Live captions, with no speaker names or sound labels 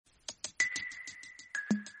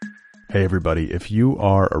Hey everybody, if you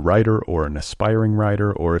are a writer or an aspiring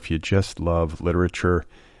writer, or if you just love literature,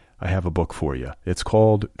 I have a book for you. It's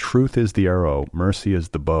called Truth is the Arrow, Mercy is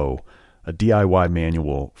the Bow, a DIY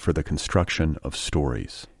manual for the construction of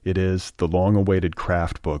stories. It is the long-awaited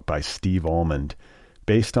craft book by Steve Almond,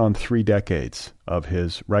 based on 3 decades of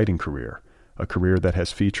his writing career, a career that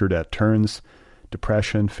has featured at turns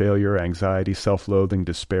depression, failure, anxiety, self-loathing,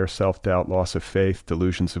 despair, self-doubt, loss of faith,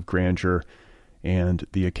 delusions of grandeur, and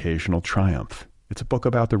the occasional triumph. It's a book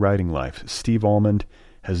about the writing life. Steve Almond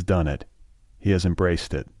has done it. He has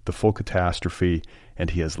embraced it, the full catastrophe, and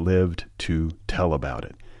he has lived to tell about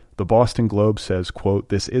it. The Boston Globe says, quote,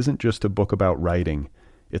 "This isn't just a book about writing,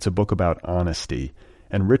 it's a book about honesty."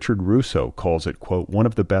 And Richard Russo calls it, quote, "one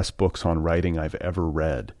of the best books on writing I've ever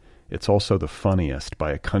read. It's also the funniest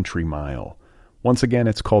by a country mile." Once again,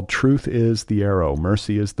 it's called Truth is the Arrow,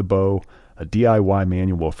 Mercy is the Bow, a DIY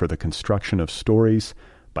manual for the construction of stories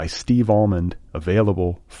by Steve Almond,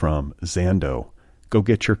 available from Zando. Go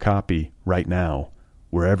get your copy right now,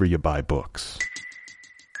 wherever you buy books.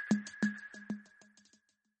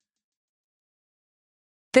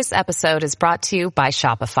 This episode is brought to you by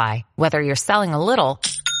Shopify. Whether you're selling a little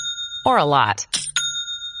or a lot,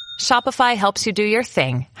 Shopify helps you do your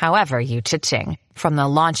thing, however you cha-ching. From the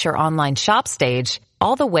launch your online shop stage,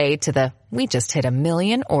 all the way to the we just hit 1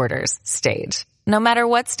 million orders stage. No matter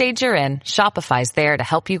what stage you're in, Shopify's there to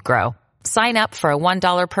help you grow. Sign up for a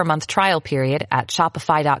 $1 per month trial period at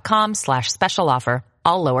shopify.com/special offer,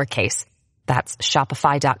 all lowercase. That's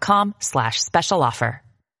shopify.com/special offer.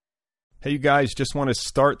 Hey, you guys, just want to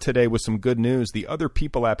start today with some good news. The Other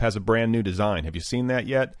People app has a brand new design. Have you seen that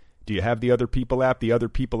yet? Do you have the Other People app? The Other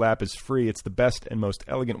People app is free. It's the best and most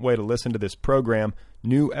elegant way to listen to this program.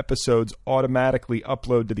 New episodes automatically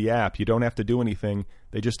upload to the app. You don't have to do anything.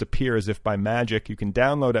 They just appear as if by magic. You can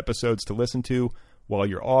download episodes to listen to while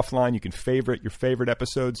you're offline. You can favorite your favorite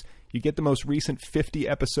episodes. You get the most recent 50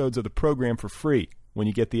 episodes of the program for free when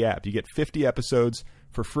you get the app. You get 50 episodes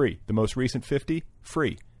for free. The most recent 50,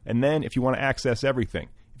 free. And then if you want to access everything,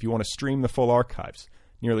 if you want to stream the full archives,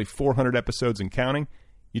 nearly 400 episodes and counting,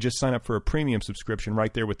 you just sign up for a premium subscription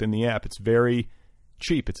right there within the app. It's very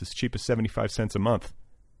cheap. It's as cheap as 75 cents a month.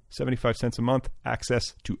 75 cents a month,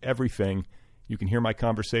 access to everything. You can hear my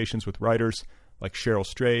conversations with writers like Cheryl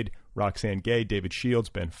Strayed, Roxane Gay, David Shields,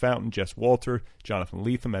 Ben Fountain, Jess Walter, Jonathan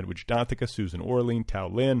Lethem, Edwidge Dantica, Susan Orlean, Tao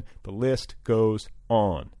Lin. The list goes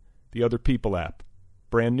on. The Other People app,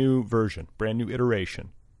 brand new version, brand new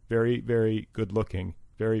iteration. Very, very good looking,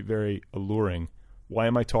 very, very alluring. Why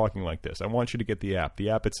am I talking like this? I want you to get the app. The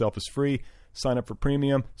app itself is free. Sign up for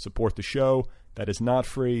premium. Support the show. That is not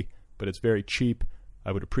free, but it's very cheap.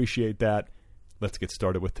 I would appreciate that. Let's get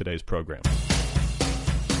started with today's program.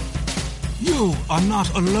 You are not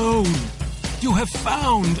alone. You have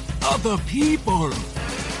found other people.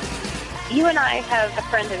 You and I have a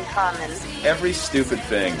friend in common. Every stupid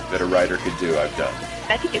thing that a writer could do, I've done.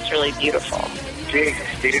 I think it's really beautiful.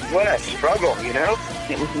 Jesus, dude, what a struggle, you know?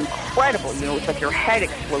 It was incredible. You know, it's like your head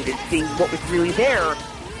exploded seeing what was really there.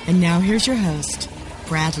 And now here's your host,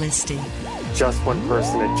 Brad Listy. Just one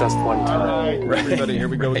person at just one time. Right. Everybody, here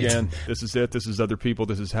we go again. This is it. This is Other People.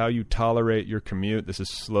 This is how you tolerate your commute. This is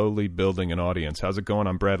slowly building an audience. How's it going?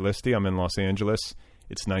 I'm Brad Listy. I'm in Los Angeles.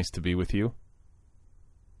 It's nice to be with you.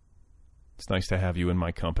 It's nice to have you in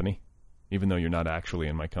my company. Even though you're not actually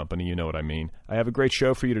in my company, you know what I mean. I have a great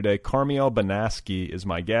show for you today. Carmiel Banaski is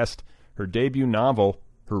my guest. Her debut novel,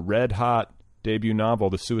 her red-hot debut novel,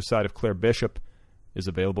 The Suicide of Claire Bishop, is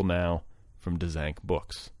available now from Dzanc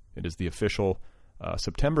Books. It is the official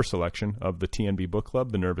September selection of the TNB Book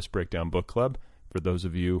Club, the Nervous Breakdown Book Club. For those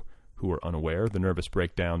of you who are unaware,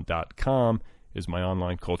 thenervousbreakdown.com is my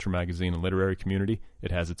online culture magazine and literary community.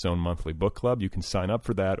 It has its own monthly book club. You can sign up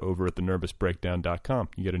for that over at thenervousbreakdown.com.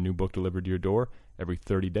 You get a new book delivered to your door every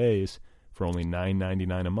 30 days for only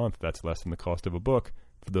 $9.99 a month. That's less than the cost of a book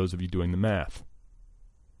for those of you doing the math.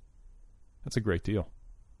 That's a great deal.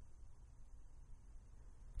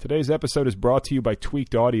 Today's episode is brought to you by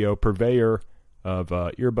Tweaked Audio, purveyor of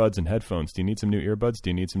earbuds and headphones. Do you need some new earbuds?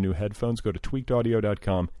 Do you need some new headphones? Go to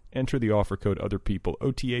tweakedaudio.com, enter the offer code OTHERPEOPLE,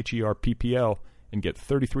 OTHERPPL, and get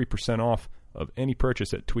 33% off of any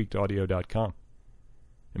purchase at tweakedaudio.com.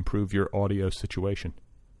 Improve your audio situation.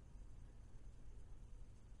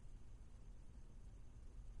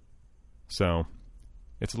 So,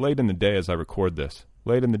 it's late in the day as I record this.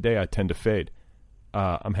 Late in the day, I tend to fade.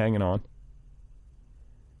 I'm hanging on.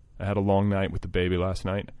 I had a long night with the baby last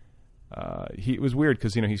night. It was weird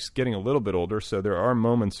because, you know, he's getting a little bit older, so there are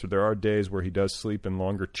moments, or there are days where he does sleep in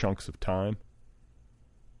longer chunks of time.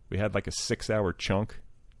 We had like a 6-hour chunk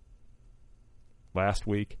last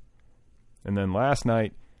week. And then last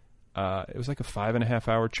night, it was like a 5.5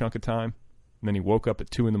 hour chunk of time. And then he woke up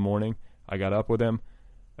at 2 in the morning. I got up with him.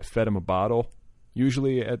 I fed him a bottle.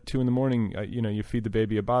 Usually at 2 in the morning, you feed the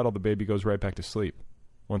baby a bottle, the baby goes right back to sleep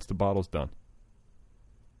once the bottle's done.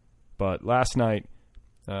 But last night,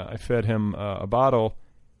 I fed him a bottle,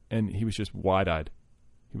 and he was just wide-eyed.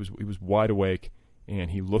 He was wide awake,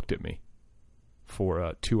 and he looked at me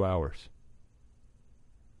for 2 hours.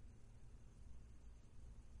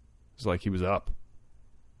 It was like he was up.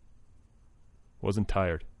 Wasn't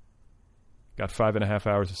tired. Got 5.5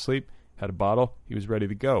 hours of sleep, had a bottle, he was ready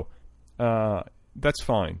to go. That's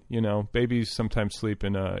fine. Babies sometimes sleep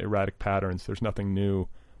in erratic patterns. There's nothing new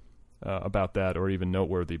about that or even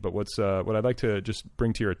noteworthy. But what I'd like to just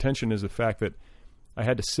bring to your attention is the fact that I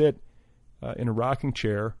had to sit in a rocking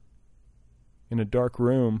chair in a dark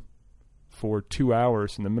room for 2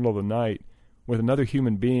 hours in the middle of the night with another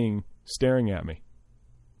human being staring at me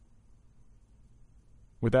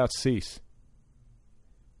without cease.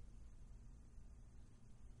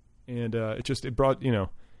 And it brought,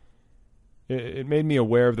 it made me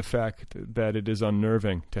aware of the fact that it is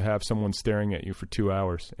unnerving to have someone staring at you for 2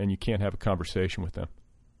 hours and you can't have a conversation with them.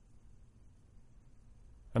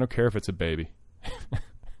 I don't care if it's a baby. I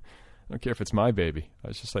don't care if it's my baby. I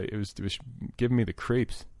was just like, it was giving me the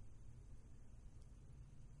creeps.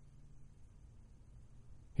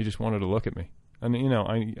 He just wanted to look at me. And,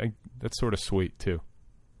 I that's sort of sweet, too.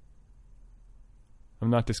 I'm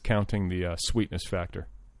not discounting the sweetness factor.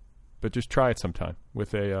 But just try it sometime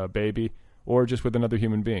with a baby or just with another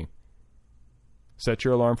human being. Set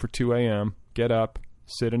your alarm for 2 a.m., get up,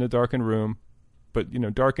 sit in a darkened room, but,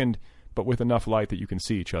 darkened, but with enough light that you can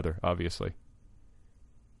see each other, obviously.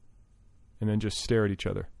 And then just stare at each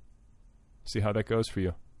other. See how that goes for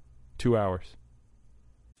you. 2 hours.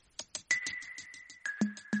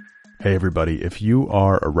 Hey everybody, if you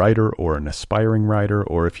are a writer or an aspiring writer,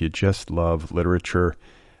 or if you just love literature,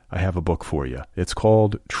 I have a book for you. It's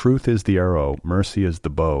called Truth is the Arrow, Mercy is the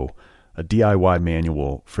Bow, a DIY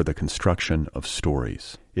manual for the construction of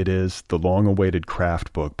stories. It is the long-awaited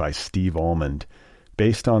craft book by Steve Almond,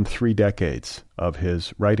 based on 3 decades of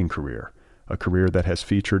his writing career, a career that has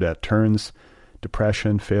featured at turns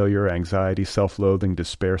depression, failure, anxiety, self-loathing,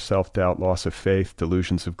 despair, self-doubt, loss of faith,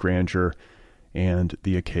 delusions of grandeur, and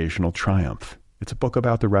the occasional triumph. It's a book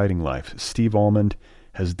about the writing life. Steve Almond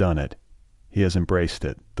has done it. He has embraced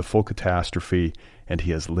it, the full catastrophe, and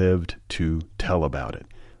he has lived to tell about it.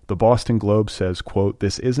 The Boston Globe says, quote,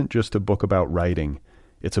 "This isn't just a book about writing,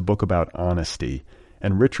 it's a book about honesty."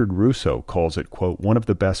 And Richard Russo calls it, quote, "one of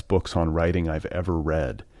the best books on writing I've ever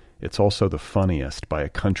read. It's also the funniest by a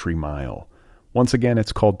country mile." Once again,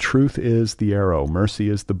 it's called Truth is the Arrow, Mercy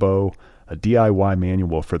is the Bow, a DIY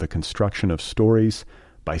manual for the construction of stories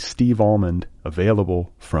by Steve Almond,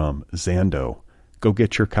 available from Zando. Go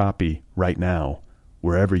get your copy right now,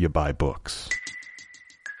 wherever you buy books.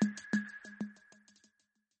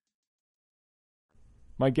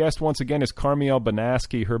 My guest once again is Carmiel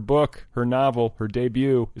Banaski. Her book, her novel, her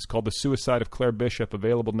debut is called The Suicide of Claire Bishop,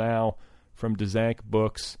 available now from Dzanc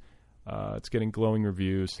Books. It's getting glowing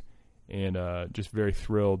reviews, and just very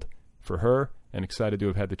thrilled for her and excited to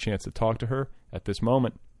have had the chance to talk to her at this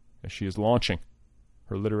moment as she is launching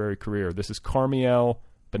her literary career. This is Carmiel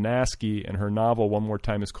Banaski, and her novel, one more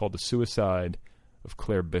time, is called The Suicide of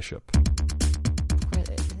Claire Bishop.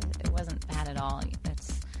 It wasn't bad at all.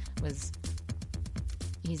 It was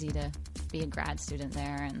easy to be a grad student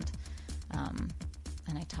there, and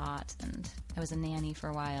I taught, and I was a nanny for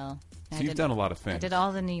a while. So you've done a lot of things. I did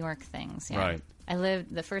all the New York things, yeah. Right. I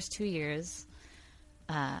lived, the first 2 years,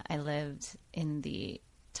 I lived in the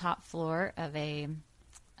top floor of a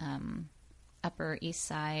Upper East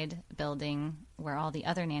Side building where all the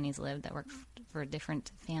other nannies lived that worked for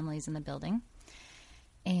different families in the building.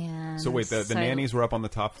 And so wait, the nannies were up on the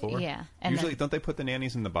top floor? Yeah. And usually, don't they put the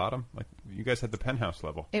nannies in the bottom? Like, you guys had the penthouse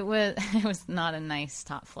level. It was not a nice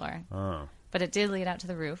top floor. Oh. But it did lead out to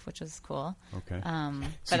the roof, which was cool. Okay.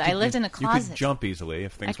 But I lived in a closet. You could jump easily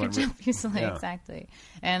if things went wrong. I could jump easily, yeah. Exactly.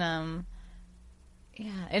 And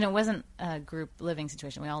and it wasn't a group living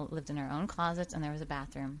situation. We all lived in our own closets, and there was a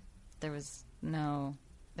bathroom. There was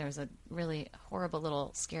a really horrible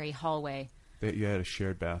little scary hallway. You had a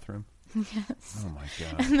shared bathroom? Yes. Oh my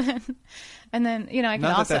God. And then I could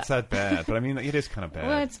not also... that that's that bad, but I mean, it is kind of bad.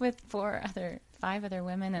 Well, it's with 5 other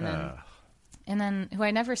women, and then who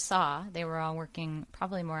I never saw. They were all working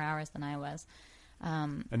probably more hours than I was.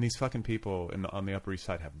 And these fucking people on the Upper East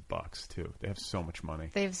Side have bucks too. They have so much money.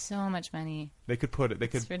 They have so much money. They could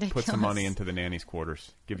put some money into the nannies'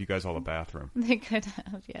 quarters. Give you guys all a bathroom. They could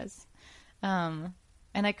have, yes. And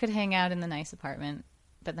I could hang out in the nice apartment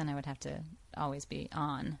but then I would have to always be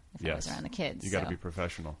on if I was around the kids. You got to be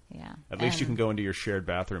professional. Yeah. At least you can go into your shared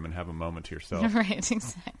bathroom and have a moment to yourself. Right,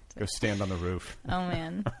 exactly. Go stand on the roof. Oh,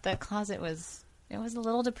 man. That closet was a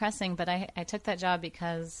little depressing, but I took that job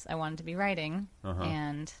because I wanted to be writing,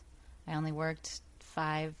 and I only worked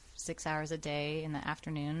 5-6 hours a day in the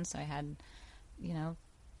afternoon, so I had,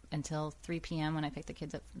 until 3 p.m. when I picked the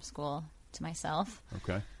kids up from school to myself.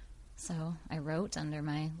 Okay. So I wrote under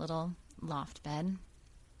my little loft bed.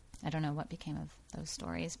 I don't know what became of those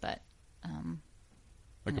stories, but...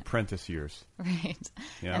 like apprentice years. Right.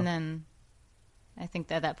 Yeah. And then I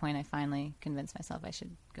think at that point I finally convinced myself I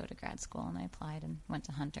should go to grad school, and I applied and went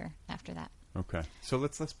to Hunter after that. Okay. So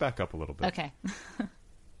let's back up a little bit. Okay.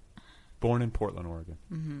 Born in Portland, Oregon.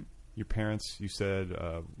 Mm-hmm. Your parents, you said,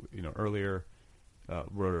 earlier,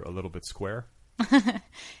 were a little bit square.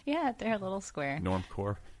 Yeah, they're a little square.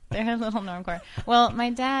 Normcore. They're a little normcore. Well, my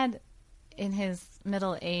dad, in his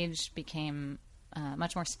middle age, became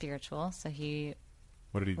much more spiritual. So he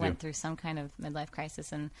what did he went do? through some kind of midlife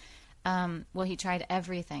crisis, and he tried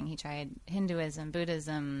everything. He tried Hinduism,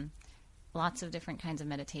 Buddhism, lots of different kinds of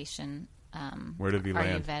meditation. Where did he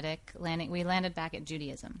land? Ayurvedic. We landed back at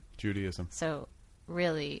Judaism. Judaism. So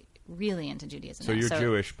really, really into Judaism. So you're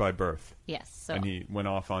Jewish by birth. Yes. So and he went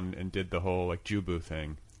off on and did the whole Jubu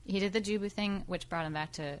thing. He did the Jubu thing, which brought him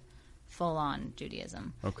back to full-on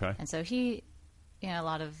Judaism. Okay. And so he, a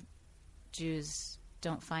lot of Jews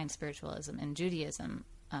don't find spiritualism in Judaism,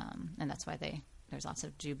 and that's why there's lots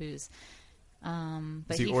of Jubus.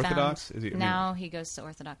 But is he Orthodox? Now he goes to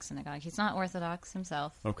Orthodox synagogue. He's not Orthodox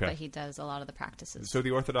himself, okay, but he does a lot of the practices. So the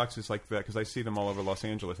Orthodox is like that, because I see them all over Los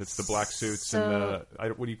Angeles. It's the black suits and the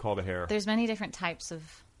what do you call the hair? There's many different types of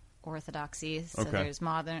orthodoxy. So there's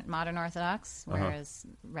modern Orthodox, whereas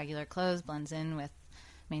regular clothes blends in with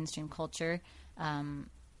mainstream culture.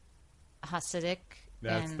 Hasidic.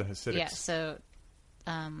 That's the Hasidics. Yeah, so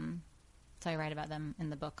I write about them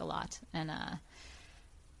in the book a lot. And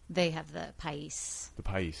they have the pais. The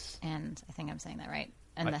pais. And I think I'm saying that right.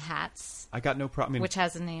 And the hats. I got no problem. Which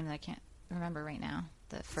has a name that I can't remember right now.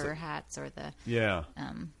 The fur hats or the... Yeah.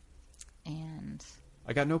 And...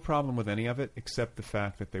 I got no problem with any of it except the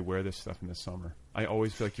fact that they wear this stuff in the summer. I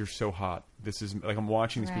always feel like you're so hot. This is like I'm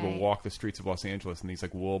watching these people walk the streets of Los Angeles in these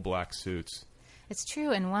wool black suits. It's true.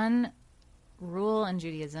 And one rule in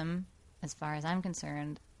Judaism, as far as I'm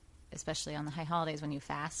concerned, especially on the high holidays when you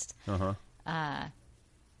fast,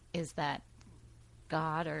 is that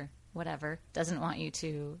God or whatever doesn't want you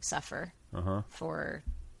to suffer for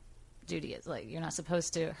Judaism. Like you're not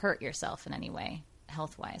supposed to hurt yourself in any way,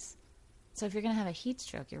 health-wise. So if you're going to have a heat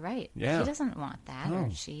stroke, you're right. Yeah. He doesn't want that, or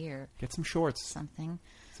she, or get some shorts, something,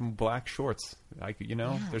 some black shorts.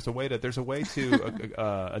 There's a way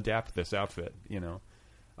to adapt this outfit.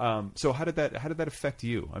 So how did that affect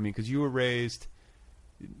you? I mean, because you were raised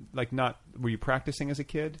were you practicing as a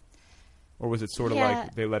kid, or was it sort of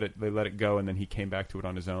like they let it go and then he came back to it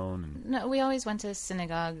on his own? No, we always went to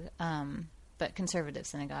synagogue, but conservative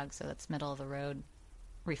synagogue, so that's middle of the road.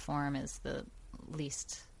 Reform is the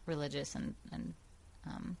least religious and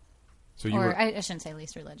so you were, I shouldn't say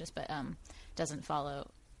least religious, but doesn't follow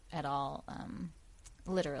at all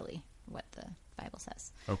literally what the Bible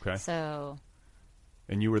says. Okay. So,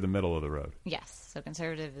 and you were the middle of the road. Yes. So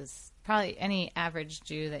conservative is probably any average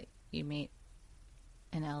Jew that you meet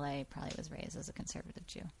in LA probably was raised as a conservative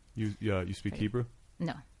Jew. You speak Hebrew?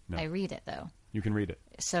 No, I read it though. You can read it.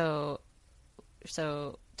 So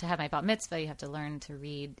to have my bat mitzvah, you have to learn to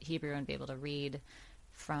read Hebrew and be able to read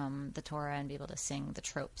from the Torah and be able to sing the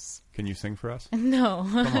tropes. Can you sing for us? No.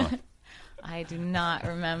 Come on. I do not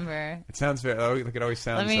remember. It sounds very, it always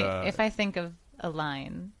sounds... if I think of a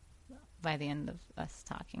line by the end of us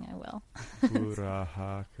talking, I will.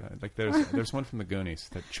 There's one from the Goonies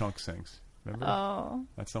that Chunk sings. Remember? Oh.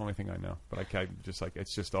 That's the only thing I know. But I just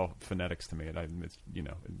it's just all phonetics to me. It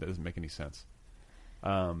doesn't make any sense.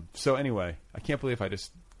 So anyway, I can't believe I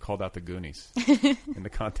just called out the Goonies in the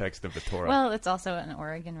context of the Torah. Well, it's also an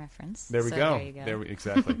Oregon reference. There we go. There you go.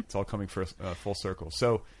 Exactly. It's all coming for full circle.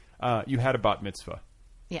 So you had a bat mitzvah.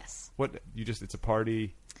 Yes. It's a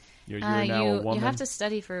party. You're now a woman. You have to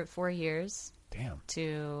study for 4 years. Damn.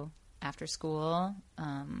 To after school,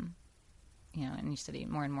 and you study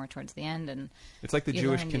more and more towards the end, and it's like the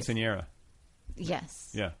Jewish quinceañera. Yes.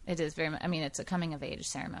 Yeah. It is very much. I mean, it's a coming of age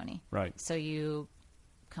ceremony. Right. So you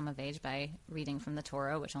come of age by reading from the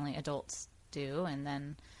Torah, which only adults do, and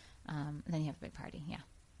then you have a big party. Yeah.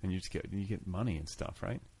 And you get money and stuff,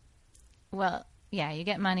 right? Well, yeah, you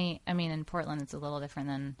get money. I mean, in Portland, it's a little different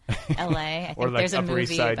than L.A. I think or like there's a Upper movie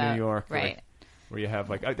East Side, about, New York, right? Where you have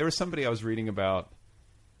there was somebody I was reading about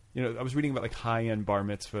I was reading about like high-end bar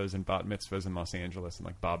mitzvahs and bat mitzvahs in Los Angeles, and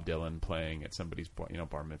like Bob Dylan playing at somebody's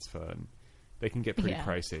bar mitzvah, and they can get pretty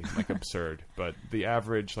pricey, like absurd. But the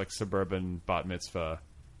average like suburban bat mitzvah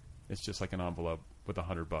is just like an envelope with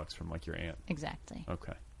 $100 from like your aunt. Exactly.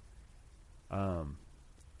 Okay.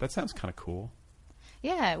 That sounds kind of cool.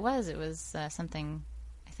 Yeah, it was. It was something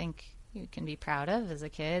I think you can be proud of as a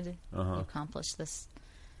kid. You accomplished this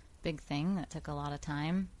big thing that took a lot of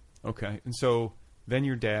time. Okay, and so then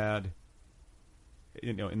your dad,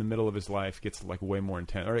 in the middle of his life, gets like way more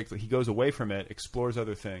intense. Or he goes away from it, explores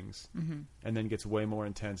other things, and then gets way more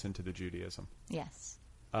intense into the Judaism. Yes.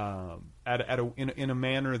 In a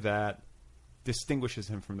manner that distinguishes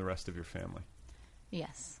him from the rest of your family.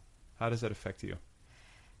 Yes. How does that affect you?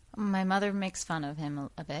 My mother makes fun of him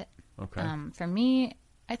a bit. Okay. For me,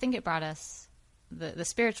 I think it brought us the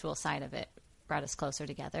spiritual side of it brought us closer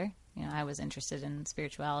together. I was interested in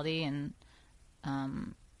spirituality, and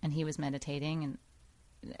he was meditating, and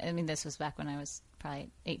I mean, this was back when I was probably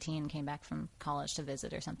 18, came back from college to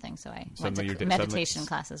visit or something. So I went to meditation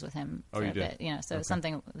classes with him for a bit. So it was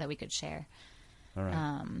something that we could share. All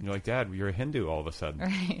right. You're like, Dad, you're a Hindu all of a sudden.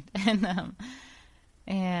 Right.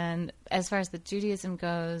 And as far as the Judaism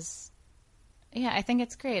goes, I think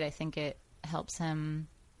it's great. I think it helps him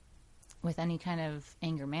with any kind of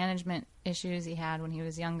anger management issues he had when he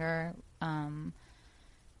was younger,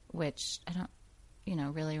 which I don't,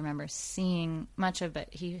 really remember seeing much of, but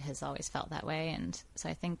he has always felt that way. And so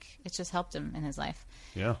I think it's just helped him in his life.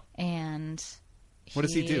 Yeah. And what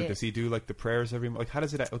does he do? Does he do like the prayers every, like how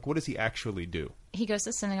does it, like what does he actually do? He goes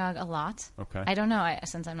to synagogue a lot. Okay. I don't know.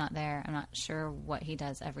 Since I'm not there, I'm not sure what he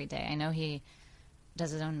does every day. I know he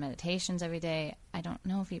does his own meditations every day. I don't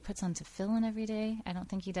know if he puts on tefillin every day. I don't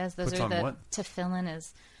think he does. Those are the what? Tefillin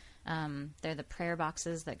is, they're the prayer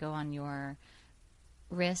boxes that go on your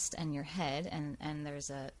wrist and your head, and there's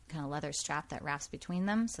a kind of leather strap that wraps between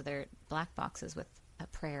them. So they're black boxes with a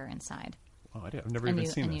prayer inside. Oh, I've never even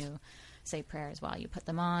seen this. And you say prayers while you put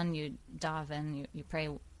them on. You daven. You pray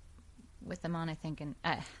with them on. I think, and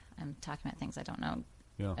I'm talking about things I don't know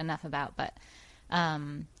enough about, but.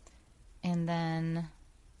 And then,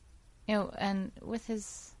 and with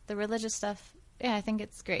the religious stuff, I think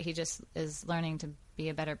it's great. He just is learning to be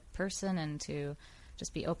a better person and to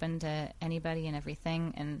just be open to anybody and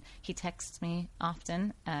everything. And he texts me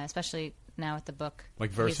often, especially now with the book.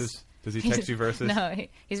 Like verses? Does he text you verses? No,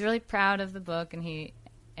 he's really proud of the book, and he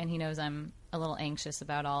knows I'm a little anxious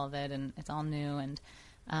about all of it, and it's all new. And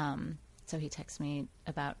so he texts me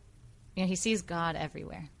about, he sees God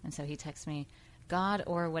everywhere, and so he texts me, God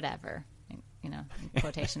or whatever, in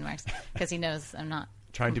quotation marks, because he knows I'm not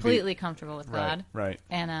completely comfortable with God. Right.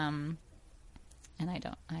 And I'm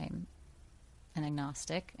an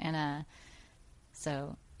agnostic, and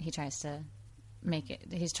so he tries to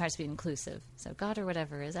he tries to be inclusive. So God or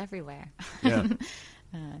whatever is everywhere. Yeah.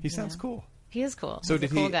 He sounds cool. He is cool. So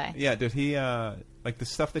He's a cool guy. Yeah. Did he like the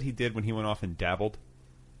stuff that he did when he went off and dabbled,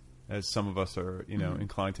 as some of us are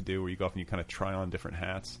inclined to do, where you go off and you kind of try on different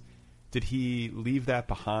hats? Did he leave that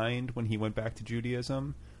behind when he went back to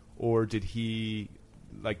Judaism, or did he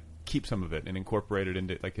like keep some of it and incorporate it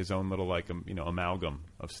into like his own little like amalgam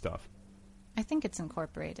of stuff? I think it's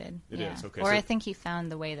incorporated. It is, okay. Or I think he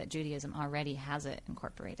found the way that Judaism already has it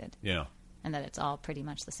incorporated. Yeah. And that it's all pretty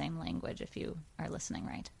much the same language if you are listening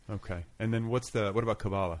right. Okay. And then what about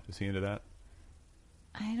Kabbalah? Is he into that?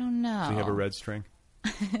 I don't know. Does he have a red string?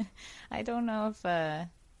 I don't know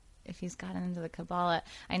if he's gotten into the Kabbalah.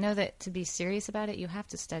 I know that to be serious about it, you have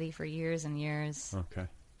to study for years and years. Okay.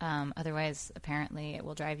 Otherwise, apparently, it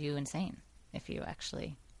will drive you insane if you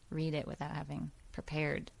actually read it without having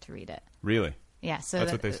prepared to read it. Really? Yeah. So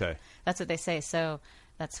that's what they say. That's what they say. So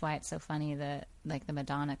that's why it's so funny that like the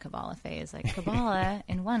Madonna Kabbalah phase, like Kabbalah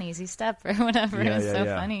in one easy step or whatever, is so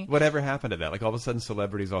funny. Whatever happened to that? Like all of a sudden,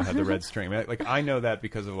 celebrities all had the red string. Like I know that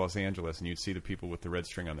because of Los Angeles, and you'd see the people with the red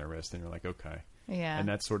string on their wrist, and you're like, okay. Yeah. And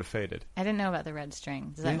that sort of faded. I didn't know about the red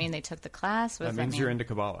string. Does that mean they took the class? That means you're into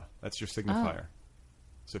Kabbalah. That's your signifier.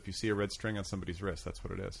 So if you see a red string on somebody's wrist, that's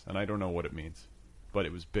what it is. And I don't know what it means, but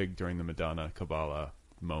it was big during the Madonna Kabbalah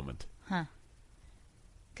moment. Huh.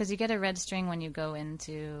 Because you get a red string when you go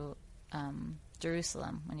into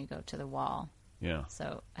Jerusalem, when you go to the wall. Yeah.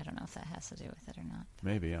 So I don't know if that has to do with it or not.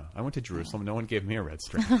 Maybe, yeah. I went to Jerusalem. No one gave me a red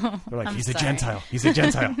string. They're like, he's a Gentile. He's a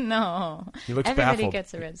Gentile. No. He looks Everybody baffled.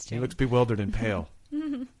 Gets a red string. He looks bewildered and pale.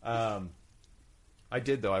 I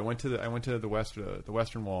did though. I went to the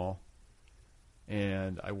Western Wall,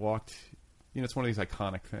 and I walked. It's one of these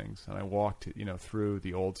iconic things, and I walked through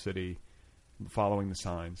the old city, following the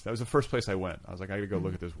signs. That was the first place I went. I was like, I got to go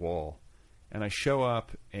look at this wall, And I show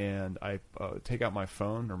up and I take out my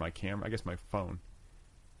phone or my camera, I guess my phone,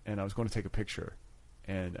 and I was going to take a picture.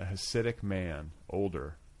 And a Hasidic man,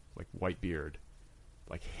 older, like white beard,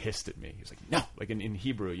 like hissed at me. He was like, no, like in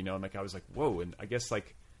Hebrew, you know, and like I was like, whoa. And I guess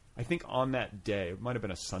like, I think on that day, it might have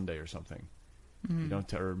been a Sunday or something, you know,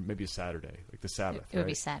 or maybe a Saturday, like the Sabbath. It would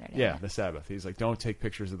be Saturday. Yeah, the Sabbath. He's like, don't take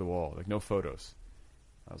pictures of the wall, like no photos.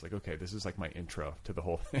 I was like, okay, this is like my intro to the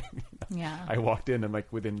whole thing. Yeah. I walked in and like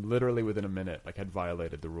literally within a minute, like had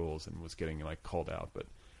violated the rules and was getting like called out. But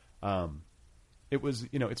it was,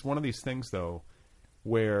 you know, it's one of these things though,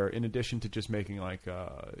 where in addition to just making like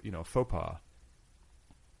you know, faux pas,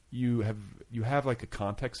 you have like a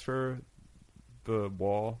context for the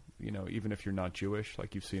wall, you know, even if you're not Jewish,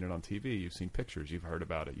 like you've seen it on TV, you've seen pictures, you've heard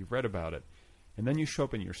about it, you've read about it, and then you show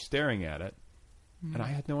up and you're staring at it, and I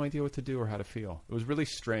had no idea what to do or how to feel. It was really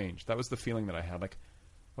strange. That was the feeling that I had, like,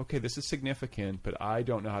 okay, this is significant, but I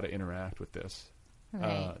don't know how to interact with this.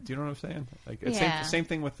 Right. Do you know what I'm saying? Like, it's Yeah. same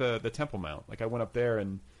thing with the Temple Mount. Like, I went up there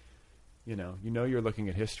and, you know, you're looking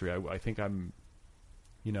at history. I think I'm,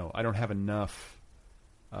 you know, I don't have enough,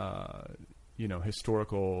 you know,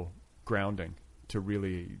 historical grounding to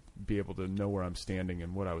really be able to know where I'm standing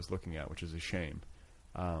and what I was looking at, which is a shame.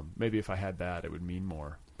 Maybe if I had that, it would mean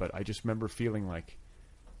more. But I just remember feeling like,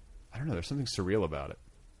 I don't know, there's something surreal about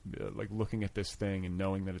it. Like looking at this thing and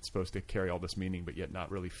knowing that it's supposed to carry all this meaning, but yet not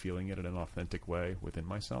really feeling it in an authentic way within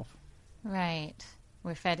myself. Right.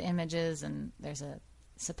 We're fed images, and there's a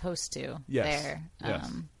supposed to Yes. there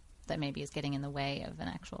Yes. that maybe is getting in the way of an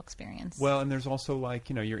actual experience. Well, and there's also like,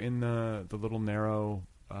 you know, you're in the little narrow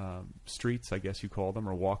streets, I guess you call them,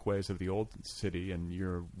 or walkways of the old city, and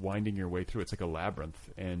you're winding your way through. It's like a labyrinth,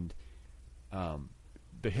 and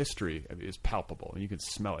the history is palpable, and you can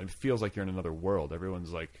smell it. It feels like you're in another world.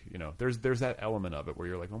 Everyone's like, you know, there's that element of it where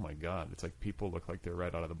you're like, oh my God, it's like people look like they're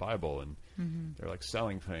right out of the Bible, and they're like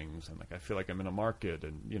selling things, and like I feel like I'm in a market,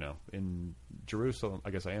 and you know, in Jerusalem.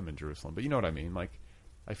 I guess I am in Jerusalem, but you know what I mean. Like,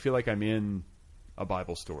 I feel like I'm in a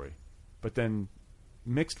Bible story, but then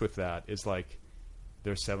mixed with that is like,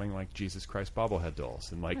 they're selling like Jesus Christ bobblehead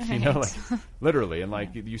dolls, and like, you know, like literally, and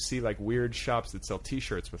like you see like weird shops that sell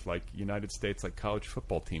T-shirts with like United States like college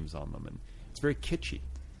football teams on them, and it's very kitschy.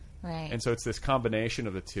 Right. And so it's this combination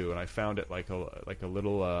of the two, and I found it like a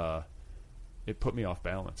little. It put me off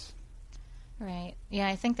balance. Right. Yeah,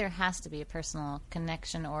 I think there has to be a personal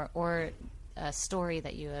connection or a story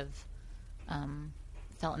that you have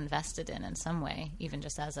felt invested in some way, even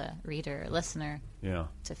just as a reader or listener. Yeah.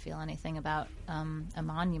 To feel anything about a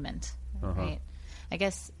monument, right? I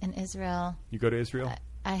guess in Israel. You go to Israel?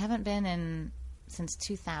 I haven't been in since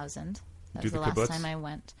 2000. That was Do the the last kibbutz? time I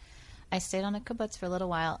went. I stayed on a kibbutz for a little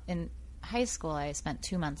while. In high school, I spent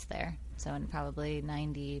 2 months there. So in probably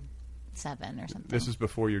 97 or something. This is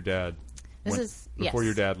before your dad. Before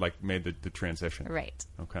your dad like made the transition. Right.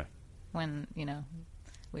 Okay. When, you know,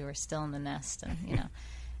 we were still in the nest, and you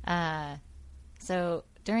know. So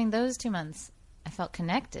during those 2 months, I felt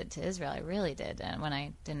connected to Israel. I really did. And when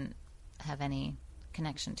I didn't have any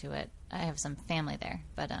connection to it, I have some family there.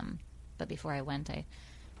 But before I went, I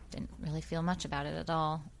didn't really feel much about it at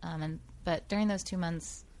all. But during those 2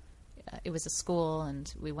 months, it was a school,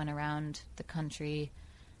 and we went around the country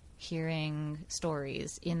hearing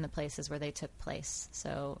stories in the places where they took place.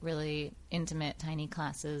 So really intimate, tiny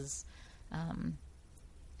classes,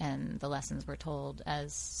 and the lessons were told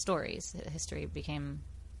as stories. History became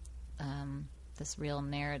this real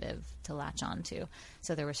narrative to latch onto.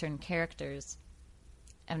 So there were certain characters,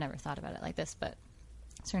 I've never thought about it like this, but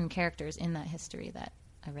certain characters in that history that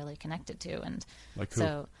I really connected to. And like who?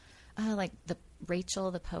 So like the Rachel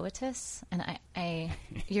the poetess, and I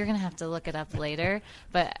you're gonna have to look it up later,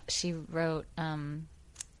 but she wrote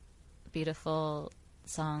beautiful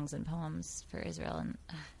songs and poems for Israel, and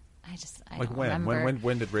I like don't when? remember.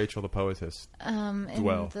 When did Rachel the poetess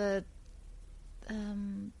dwell?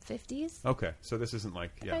 In the 50s. Okay, so this isn't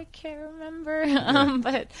like I can't remember,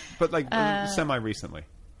 but like semi recently.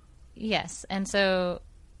 Yes, and so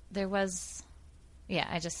there was,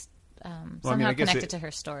 I just Well, somehow I guess connected to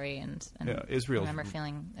her story, and Israel's, remember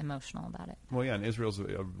feeling emotional about it. Well, yeah, and Israel's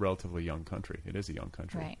a relatively young country. It is a young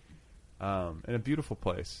country, right? And a beautiful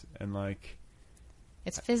place, and like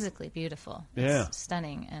it's physically beautiful. Yeah, it's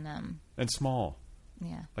stunning and small.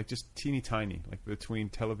 Yeah, like just teeny tiny. Like between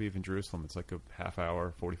Tel Aviv and Jerusalem, it's like a half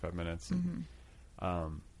hour, 45 minutes. And,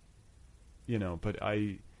 you know, but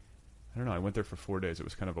I don't know. I went there for 4 days. It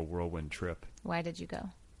was kind of a whirlwind trip. Why did you go?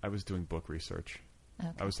 I was doing book research.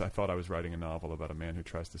 Okay. I thought I was writing a novel about a man who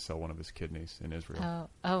tries to sell one of his kidneys in Israel.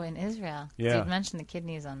 Oh, in Israel. Yeah. So you've mentioned the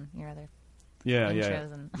kidneys on your other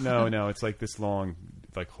intros. And No, it's like this long,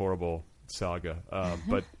 like horrible saga.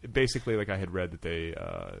 But basically, like I had read that they,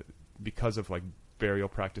 because of like burial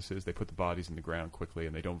practices, they put the bodies in the ground quickly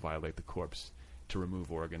and they don't violate the corpse to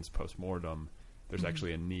remove organs post-mortem. There's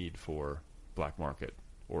actually a need for black market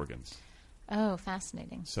organs. Oh,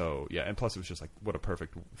 fascinating. So, yeah, and plus it was just like, what a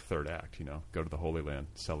perfect third act, you know, go to the Holy Land,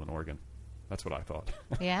 sell an organ. That's what I thought.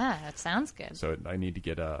 Yeah, that sounds good. So I need to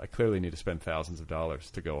get, I clearly need to spend thousands of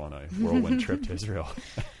dollars to go on a whirlwind trip to Israel.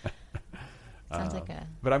 Sounds like a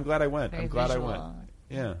But I'm glad I went. very I'm glad visual. I went.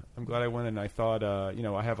 Yeah, I'm glad I went, and I thought, you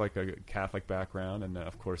know, I have like a Catholic background, and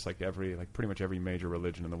of course, like pretty much every major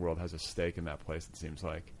religion in the world has a stake in that place. It seems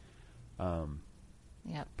like.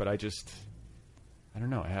 Yep. But I don't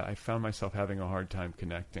know. I found myself having a hard time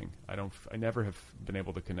connecting. I never have been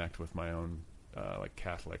able to connect with my own like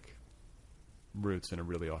Catholic roots in a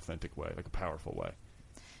really authentic way, like a powerful way.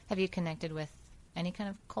 Have you connected with any kind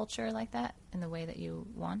of culture like that in the way that you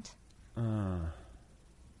want?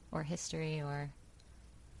 Or history, or...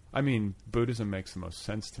 I mean, Buddhism makes the most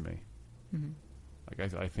sense to me. Mm-hmm.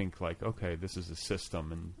 Like I think like, okay, this is a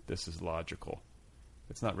system and this is logical.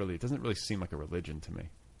 It's not really. It doesn't really seem like a religion to me.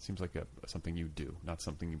 It seems like something you do, not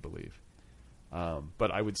something you believe.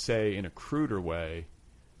 But I would say, in a cruder way,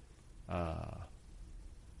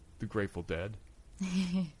 the Grateful Dead,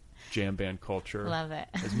 jam band culture. Love it.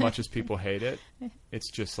 As much as people hate it,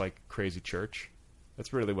 it's just like crazy church.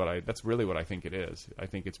 That's really what I think it is. I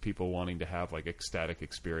think it's people wanting to have like ecstatic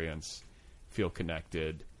experience, feel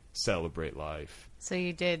connected, celebrate life. So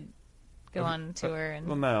you did go on tour and...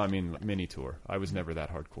 Well, no, I mean mini tour. I was never that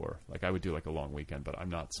hardcore. Like I would do like a long weekend, but I'm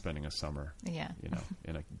not spending a summer. Yeah. You know,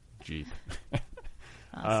 in a Jeep.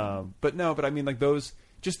 Awesome. But I mean like those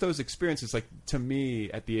experiences. Like to me,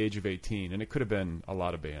 at the age of 18, and it could have been a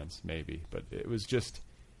lot of bands maybe, but it was just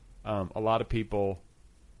a lot of people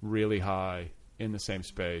really high in the same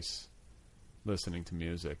space, listening to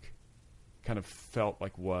music. Kind of felt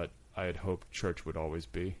like what I had hoped church would always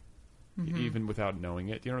be. Even without knowing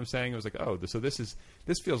it. You know what I'm saying? It was like, oh, so this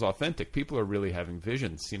feels authentic. People are really having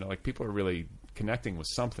visions, you know, like people are really connecting with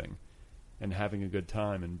something and having a good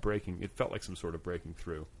time and breaking. It felt like some sort of breaking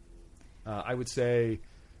through. I would say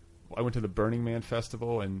I went to the Burning Man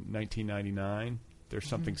Festival in 1999. There's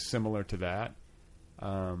something similar to that,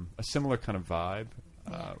 a similar kind of vibe,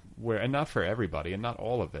 and not for everybody and not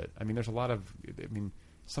all of it. I mean, there's a lot of,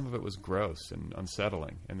 some of it was gross and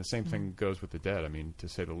unsettling, and the same thing goes with the Dead. I mean, to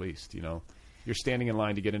say the least. You know, you're standing in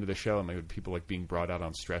line to get into the show, and there were people like being brought out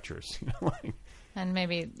on stretchers. You know, like, and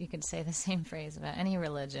maybe you could say the same phrase about any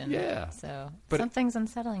religion. Yeah. So but something's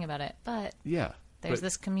unsettling about it, but yeah, there's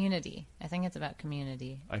this community. I think it's about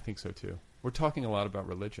community. I think so too. We're talking a lot about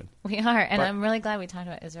religion. We are, and I'm really glad we talked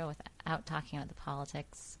about Israel without talking about the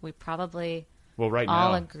politics. We probably right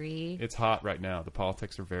all now agree. It's hot right now. The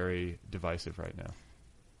politics are very divisive right now.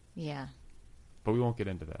 Yeah. But we won't get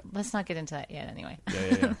into that. Let's not get into that yet anyway.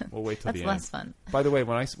 Yeah. We'll wait till the end. That's less fun. By the way,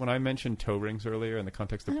 when I mentioned toe rings earlier in the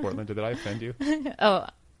context of Portland, did I offend you? Oh,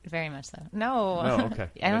 very much so. No. No, okay.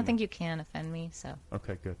 I don't think you can offend me, so.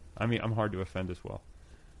 Okay, good. I mean, I'm hard to offend as well.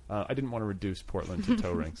 I didn't want to reduce Portland to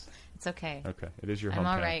toe rings. It's okay. Okay. It is your hometown. I'm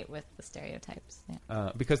all right with the stereotypes.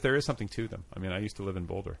 Yeah. Because there is something to them. I mean, I used to live in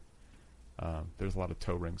Boulder. There's a lot of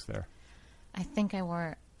toe rings there. I think I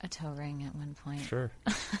wore a toe ring at one point. Sure.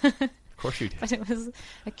 Of course you did. But it was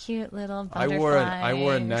a cute little butterfly. I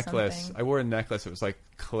wore a necklace. Something. I wore a necklace. It was like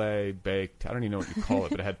clay baked. I don't even know what you call it,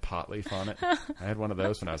 but it had pot leaf on it. I had one of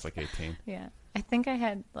those when I was like 18. Yeah. I think I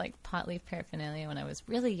had like pot leaf paraphernalia when I was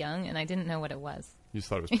really young, and I didn't know what it was. You just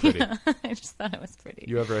thought it was pretty. Yeah, I just thought it was pretty.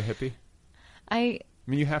 You ever a hippie? I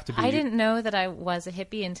mean, you have to be. I didn't know that I was a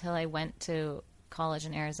hippie until I went to college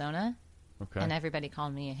in Arizona. Okay. And everybody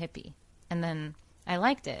called me a hippie. And then I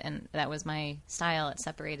liked it, and that was my style. It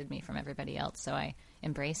separated me from everybody else, so I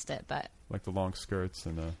embraced it. But like the long skirts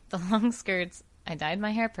and the long skirts. I dyed my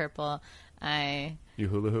hair purple. You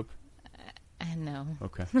hula hoop? No.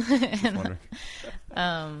 Okay. Just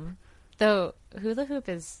wondering. Though hula hoop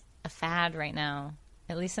is a fad right now,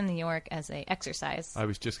 at least in New York, as a exercise. I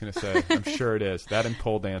was just going to say, I'm sure it is. That and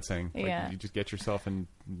pole dancing. Like, yeah. You just get yourself in,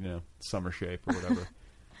 summer shape or whatever.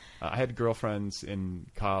 I had girlfriends in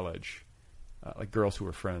college, like girls who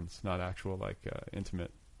were friends, not actual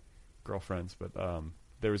intimate girlfriends, but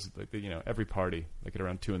there was every party, like at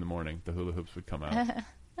around 2 a.m, the hula hoops would come out.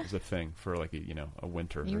 It was a thing for like a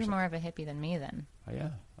winter. You were more of a hippie than me then.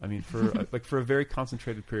 Yeah, I mean for a very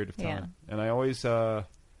concentrated period of time, yeah. And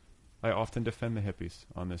I often defend the hippies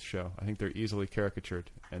on this show. I think they're easily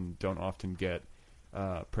caricatured and don't often get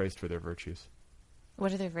praised for their virtues.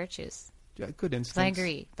 What are their virtues? Yeah, good instincts. I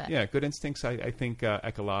agree. But yeah, good instincts. I think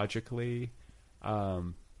ecologically,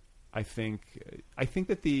 I think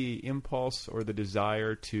that the impulse or the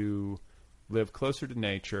desire to live closer to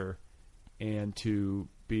nature and to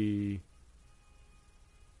be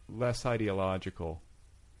less ideological,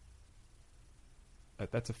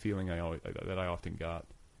 that's a feeling that I often got.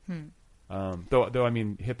 Though I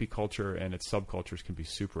mean, hippie culture and its subcultures can be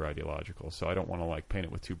super ideological, so I don't want to like paint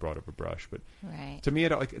it with too broad of a brush. But to me,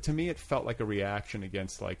 it felt like a reaction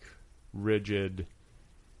against like rigid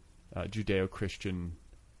Judeo-Christian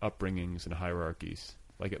upbringings and hierarchies,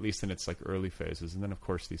 like at least in its like early phases, and then of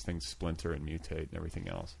course these things splinter and mutate and everything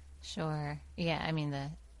else. Sure. Yeah. I mean, the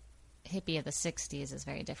hippie of the '60s is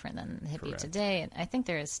very different than the hippie Correct. today, and I think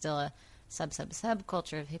there is still a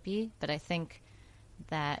subculture of hippie, but I think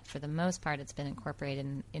that for the most part it's been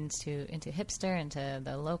incorporated into hipster, into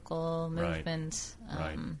the local movement,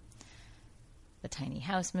 Right. The tiny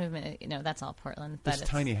house movement. That's all Portland. But This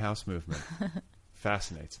tiny house movement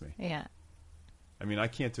fascinates me. Yeah. I mean, I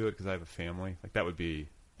can't do it because I have a family. Like that would be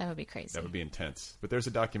crazy. That would be intense. But there's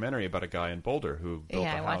a documentary about a guy in Boulder who built a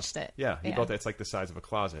house. I watched it. Yeah, he built it. It's like the size of a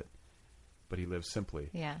closet, but he lives simply.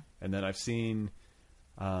 Yeah. And then I've seen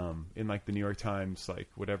in like the New York Times, like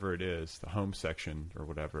whatever it is, the home section or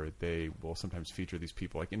whatever, they will sometimes feature these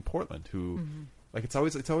people like in Portland who, like it's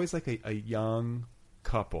always like a young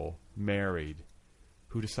couple married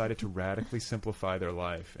who decided to radically simplify their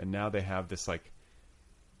life, and now they have this like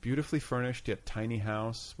beautifully furnished yet tiny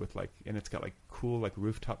house with like, and it's got like cool like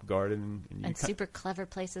rooftop garden and super clever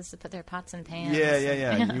places to put their pots and pans.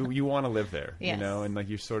 Yeah. you want to live there, Yes. and like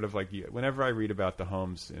you sort of like whenever I read about the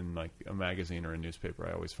homes in like a magazine or a newspaper,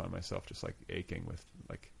 I always find myself just like aching with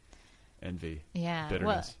like envy, bitterness.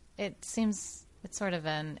 Well, it seems it's sort of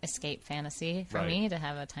an escape fantasy for me to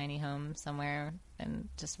have a tiny home somewhere and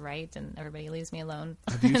just write, and everybody leaves me alone.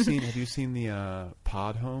 Have you seen the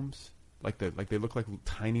pod homes? Like they look like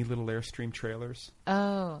tiny little Airstream trailers.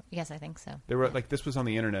 Oh, yes, I think so. They were like, this was on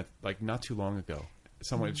the internet like not too long ago.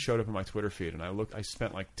 Someone showed up on my Twitter feed, and I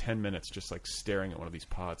spent like 10 minutes just like staring at one of these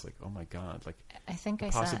pods, like, oh my god, like I think the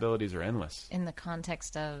possibilities are endless. In the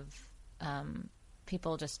context of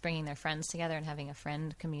people just bringing their friends together and having a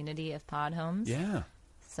friend community of pod homes. Yeah.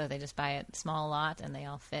 So they just buy a small lot and they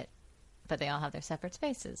all fit, but they all have their separate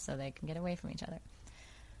spaces so they can get away from each other.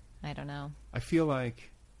 I don't know. I feel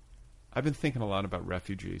like I've been thinking a lot about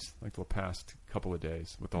refugees like the past couple of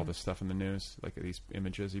days with all this stuff in the news, like these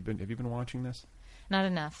images. Have you been watching this? Not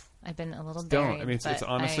enough. I've been a little Don't. buried. I mean, it's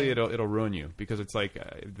honestly, it'll ruin you because it's like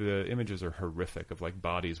the images are horrific of like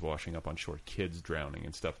bodies washing up on shore, kids drowning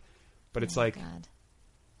and stuff. But it's like, God.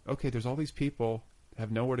 Okay, there's all these people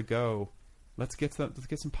have nowhere to go. Let's get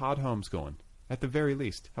some pod homes going at the very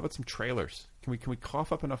least. How about some trailers? Can we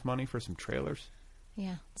cough up enough money for some trailers?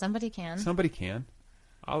 Yeah, somebody can. Somebody can.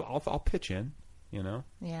 I'll pitch in,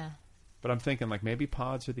 Yeah. But I'm thinking like maybe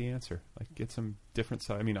pods are the answer. Like get some different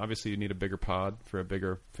size. I mean, obviously you need a bigger pod for a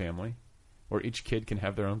bigger family, or each kid can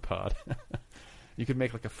have their own pod. You could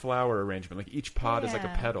make like a flower arrangement. Like each pod is like a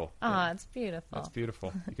petal. Oh, it's beautiful. That's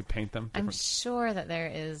beautiful. You could paint them. I'm sure that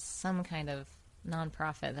there is some kind of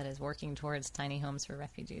nonprofit that is working towards tiny homes for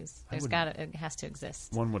refugees. It has to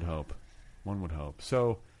exist. One would hope.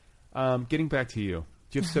 So, getting back to you,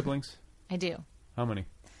 do you have siblings? I do. How many?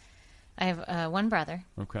 I have one brother.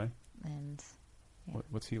 Okay. And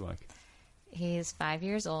what's he like? He's 5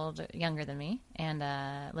 years old, younger than me, and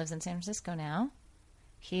lives in San Francisco now.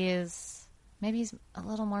 He's a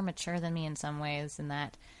little more mature than me in some ways, in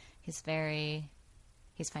that he's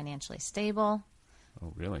financially stable.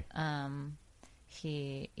 Oh, really?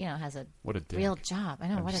 He has a dick. real job. I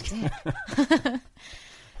know, what a dick.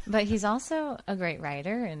 But he's also a great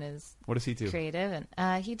writer and is what does he do? Creative,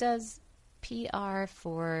 and he does PR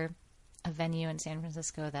for a venue in San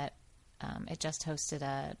Francisco that it just hosted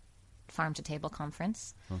a farm to table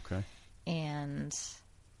conference. Okay. And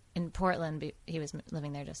in Portland, he was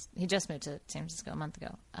living there. He just moved to San Francisco a month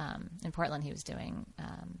ago. In Portland, he was doing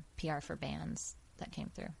PR for bands that came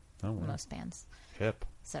through. Oh, wow. Most bands. Hip.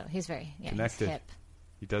 So he's very connected.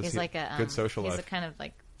 He's hip. He's like a good social life. He's a kind of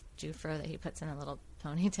like Jufro that he puts in a little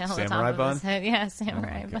ponytail samurai on top bun? of his head. Yeah,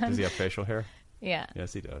 samurai bun. Does he have facial hair? Yeah.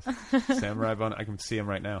 Yes, he does. Samurai bun. I can see him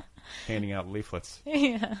right now, handing out leaflets.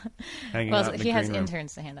 Yeah. Hanging out in the he has green room.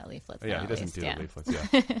 interns to hand out leaflets. Yeah, he doesn't least, do yeah. the leaflets.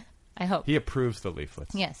 Yeah. I hope he approves the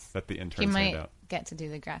leaflets. Yes. That the interns he might hand out. get to do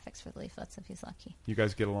the graphics for the leaflets if he's lucky. You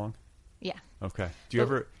guys get along? Yeah. Okay. Do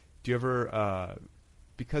you ever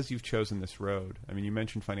because you've chosen this road? I mean, you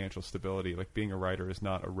mentioned financial stability. Like being a writer is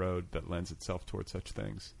not a road that lends itself towards such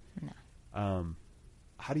things. No.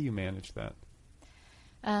 How do you manage that?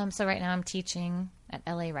 So right now I'm teaching at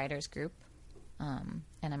LA Writers Group, and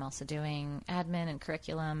I'm also doing admin and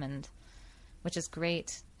curriculum, which is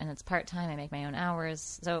great. and it's part-time. I make my own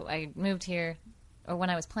hours. So I moved here, or when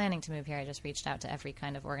I was planning to move here, I just reached out to every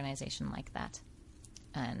kind of organization like that.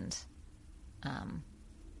 And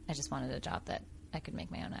I just wanted a job that I could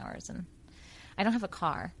make my own hours. And I don't have a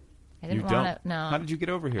car. I didn't want to. No. How did you get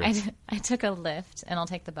over here? I took a Lyft, and I'll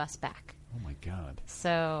take the bus back. Oh, my God.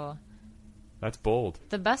 So that's bold.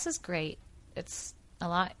 The bus is great. It's a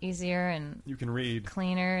lot easier and you can read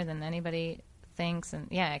cleaner than anybody thinks. And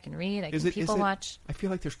yeah, I can read. I can people watch. I feel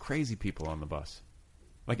like there's crazy people on the bus.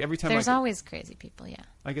 Like every time there's always crazy people. Yeah.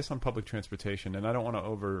 I guess on public transportation, and I don't want to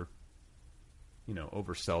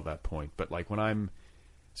oversell that point, but like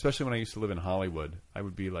especially when I used to live in Hollywood, I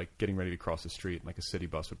would be like getting ready to cross the street, and like a city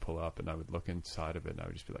bus would pull up, and I would look inside of it, and I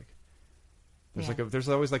would just be like, there's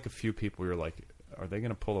always like a few people where you're like, are they going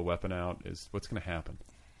to pull a weapon out? What's going to happen?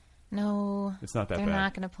 No, it's not that they're bad.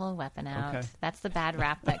 not going to pull a weapon out. Okay. That's the bad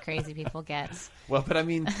rap that crazy people get. Well, but I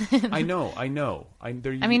mean, I know. I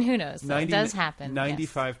mean, who knows? It does happen.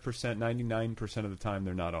 95%, 99% of the time,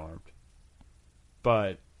 they're not armed.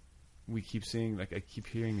 But we keep seeing, like, I keep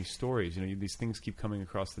hearing these stories. You know, these things keep coming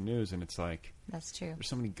across the news, and it's like, that's true. There's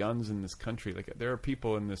so many guns in this country. Like, there are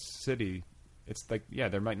people in this city. It's like, yeah,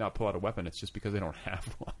 they might not pull out a weapon. It's just because they don't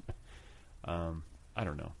have one. I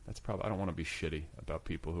don't know. That's probably. I don't want to be shitty about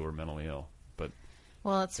people who are mentally ill, but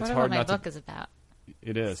well, it's sort of what my book is about.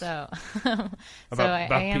 It is. So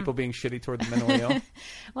about people being shitty toward the mentally ill.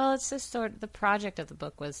 Well, it's just sort of the project of the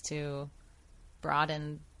book was to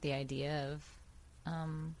broaden the idea of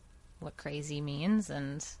what crazy means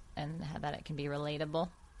and how that it can be relatable.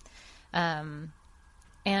 And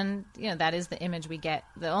that is the image we get.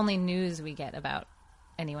 The only news we get about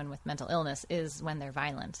anyone with mental illness is when they're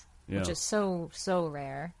violent. Yeah. Which is so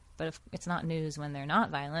rare, but if it's not news when they're not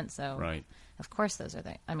violent, so right. Of course those are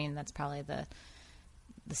that's probably the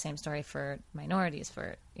same story for minorities,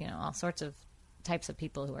 for all sorts of types of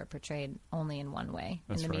people who are portrayed only in one way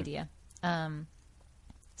in the media.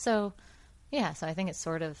 So I think it's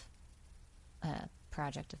sort of a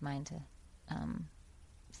project of mine to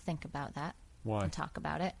think about that. Why? And talk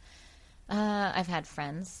about it. I've had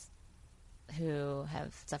friends who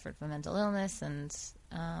have suffered from mental illness and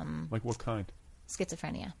like what kind?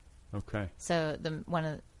 Schizophrenia. Okay. So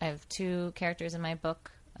I have two characters in my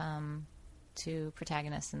book, two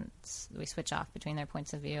protagonists, and we switch off between their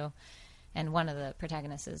points of view. And one of the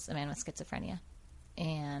protagonists is a man with schizophrenia.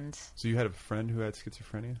 And so you had a friend who had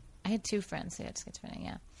schizophrenia? I had two friends who had schizophrenia.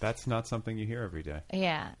 Yeah. That's not something you hear every day.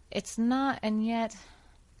 Yeah, it's not, and yet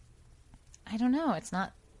I don't know. It's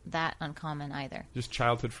not that uncommon either. Just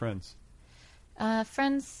childhood friends.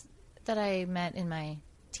 Friends that I met in my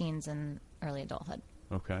teens and early adulthood.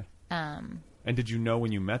 Okay. And did you know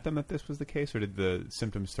when you met them that this was the case, or did the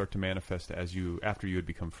symptoms start to manifest after you had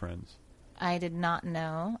become friends? I did not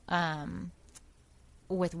know.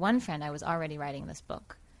 With one friend, I was already writing this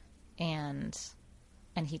book, and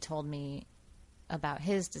he told me about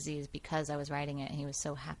his disease because I was writing it, and he was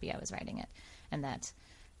so happy I was writing it, and that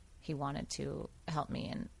he wanted to help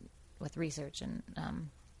me with research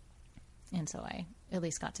and so I at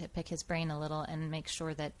least got to pick his brain a little and make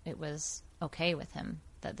sure that it was okay with him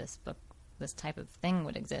that this type of thing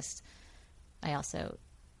would exist. I also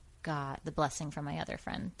got the blessing from my other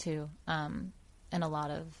friend too, and a lot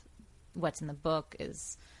of what's in the book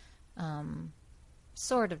is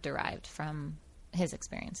sort of derived from his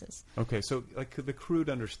experiences. Okay, so like the crude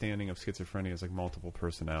understanding of schizophrenia is like multiple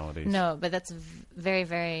personalities. No, but that's very,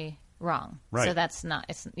 very wrong. Right. So that's not.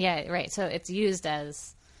 Right. So it's used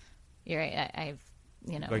as. You're right. I've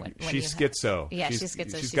like when she's schizo. Yeah, she's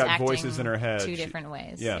schizo. She's got voices in her head. Two different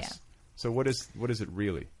ways. Yes. Yeah. So what is it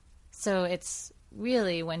really? So it's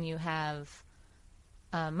really when you have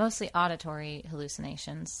mostly auditory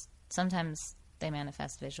hallucinations. Sometimes they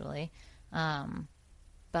manifest visually,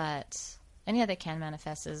 but they can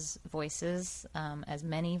manifest as voices, as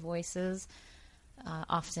many voices,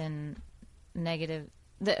 often negative.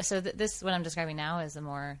 This what I'm describing now is a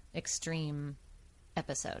more extreme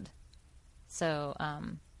episode. So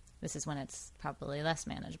this is when it's probably less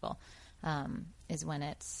manageable, is when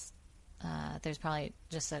it's there's probably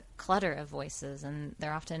just a clutter of voices, and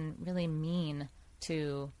they're often really mean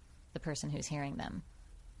to the person who's hearing them.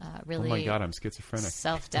 Really, oh my God, I'm schizophrenic.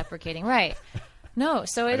 Self-deprecating, right? No,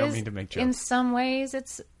 so I don't mean to make jokes. In some ways,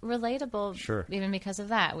 it's relatable. Sure. Even because of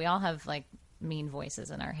that, we all have like mean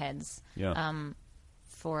voices in our heads. Yeah.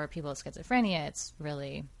 For people with schizophrenia, it's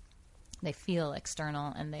really they feel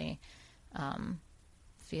external, and they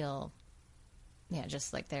feel,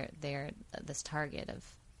 just like they're this target of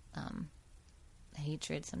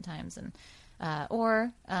hatred sometimes, and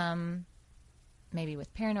or maybe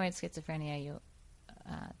with paranoid schizophrenia,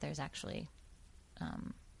 there's actually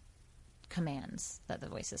commands that the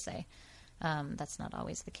voices say. That's not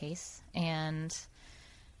always the case. And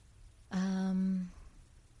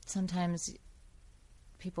sometimes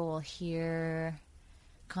people will hear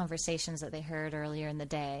conversations that they heard earlier in the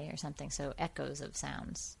day or something, so echoes of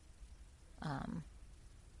sounds.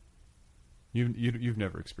 You've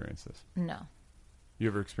never experienced this? No. You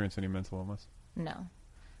ever experienced any mental illness? No.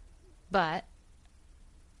 But,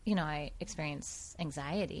 I experience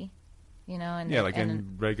anxiety, and... Yeah,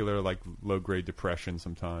 in regular, low-grade depression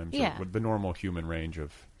sometimes. Yeah. Or the normal human range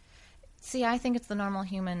of... See, I think it's the normal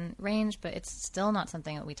human range, but it's still not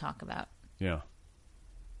something that we talk about. Yeah.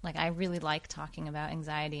 I really like talking about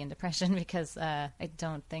anxiety and depression because I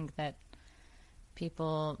don't think that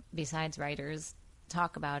people, besides writers,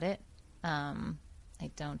 talk about it. I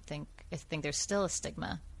think there's still a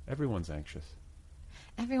stigma. Everyone's anxious.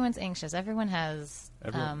 Everyone's anxious. Everyone has...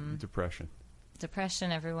 depression.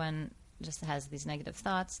 Depression. Everyone just has these negative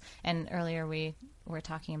thoughts. And earlier we were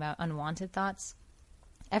talking about unwanted thoughts.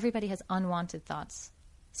 Everybody has unwanted thoughts,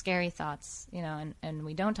 scary thoughts, and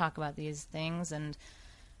we don't talk about these things, and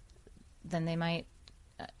then they might,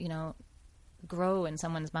 grow in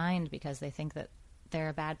someone's mind because they think that they're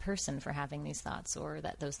a bad person for having these thoughts, or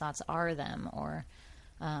that those thoughts are them, or...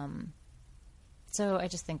 So I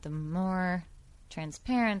just think the more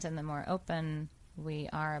transparent and the more open we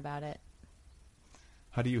are about it,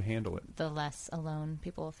 how do you handle it? The less alone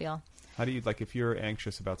people will feel. How do you, if you're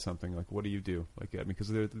anxious about something, what do you do? Because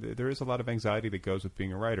there is a lot of anxiety that goes with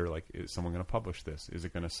being a writer. Is someone going to publish this? Is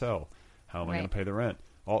it going to sell? How am I going to pay the rent?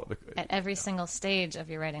 At every single stage of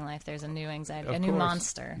your writing life, there's a new anxiety, a new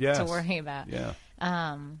monster to worry about. Yeah.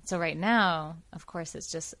 So right now, of course,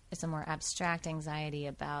 it's a more abstract anxiety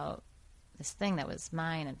about this thing that was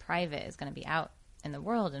mine and private is going to be out in the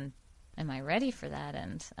world, and am I ready for that?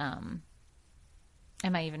 And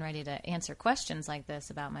am I even ready to answer questions like this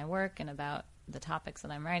about my work and about the topics that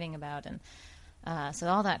I'm writing about? And so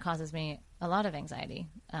all that causes me a lot of anxiety.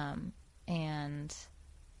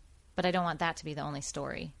 But I don't want that to be the only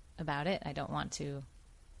story about it. I don't want to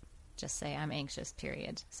just say I'm anxious,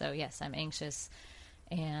 period. So yes, I'm anxious,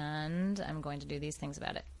 and I'm going to do these things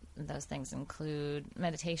about it. Those things include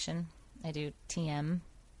meditation. I do TM,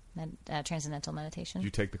 Transcendental Meditation. Did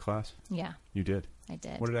you take the class? Yeah. You did? I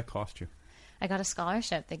did. What did that cost you? I got a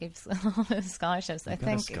scholarship. They gave scholarships. I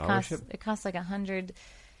think it costs like $150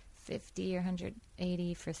 or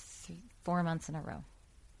 $180 for 4 months in a row.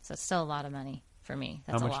 So it's still a lot of money for me.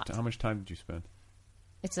 That's a lot. How much time did you spend?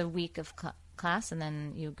 It's a week of class, and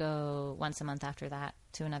then you go once a month after that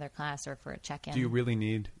to another class or for a check-in. Do you really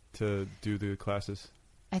need to do the classes?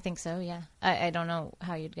 I think so, yeah. I don't know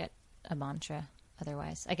how you'd get a mantra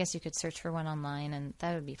otherwise. I guess you could search for one online, and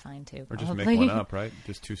that would be fine, too. Or just make one up, right?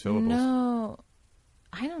 Just 2 syllables. No,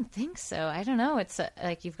 I don't think so. I don't know. It's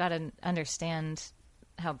you've got to understand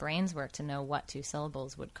how brains work to know what 2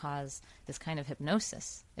 syllables would cause this kind of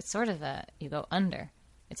hypnosis. It's sort of you go under.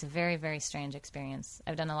 It's a very, very strange experience.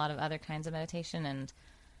 I've done a lot of other kinds of meditation, and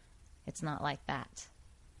it's not like that.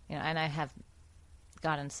 And I have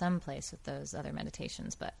gotten someplace with those other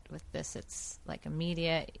meditations, but with this, it's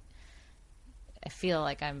immediate. I feel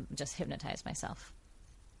like I'm just hypnotized myself.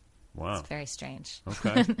 Wow. It's very strange.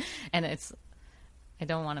 Okay. And I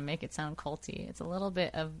don't want to make it sound culty. It's a little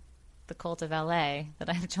bit of the cult of LA that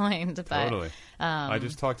I've joined. But, totally. I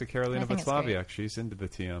just talked to Karolina Wacławiak. She's into the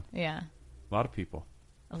TM. Yeah. A lot of people.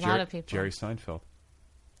 A lot of people. Jerry Seinfeld.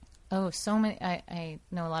 Oh, so many. I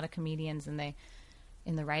know a lot of comedians, and they,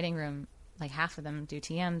 in the writing room, half of them do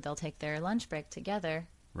TM. They'll take their lunch break together.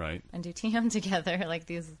 Right. And do TM together.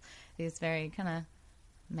 These very kind of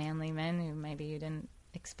manly men who maybe you didn't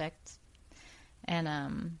expect.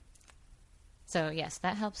 And so, yes,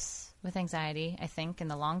 that helps with anxiety, I think, in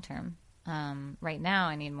the long term. Right now,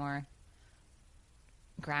 I need more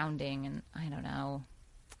grounding, and I don't know.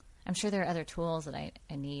 I'm sure there are other tools that I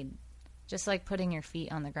need, just like putting your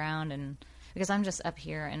feet on the ground, and because I'm just up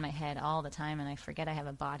here in my head all the time, and I forget I have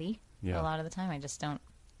a body a lot of the time. I just don't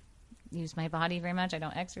use my body very much. I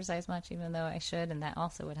don't exercise much, even though I should, and that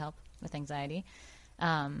also would help with anxiety.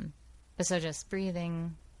 But so just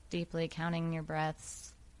breathing deeply, counting your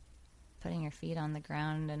breaths, putting your feet on the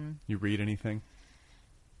ground. And you read anything?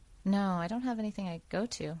 No, I don't have anything I go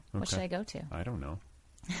to. Okay. What should I go to? I don't know.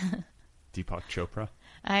 Deepak Chopra?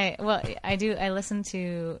 I do. I listen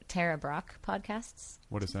to Tara Brach podcasts.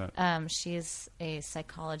 What is that? She's a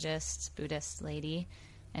psychologist, Buddhist lady,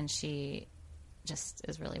 and she just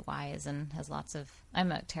is really wise and has lots of...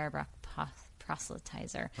 I'm a Tara Brach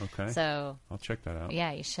proselytizer. Okay. So I'll check that out.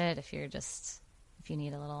 Yeah, you should if you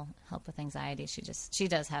need a little help with anxiety. She just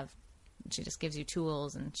gives you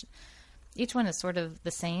tools, and each one is sort of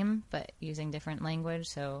the same, but using different language.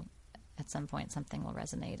 So at some point, something will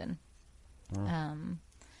resonate.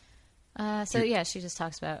 And she just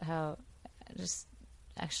talks about how just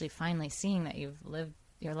actually finally seeing that you've lived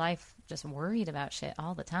your life just worried about shit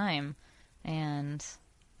all the time, and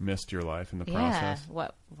missed your life in the process.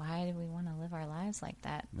 Why do we want to live our lives like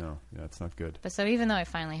that? No, yeah, it's not good. But so even though I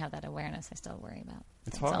finally have that awareness, I still worry about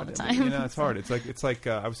it's things hard all the time. You know, it's hard. It's like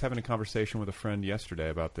I was having a conversation with a friend yesterday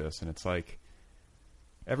about this, and it's like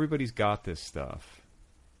everybody's got this stuff: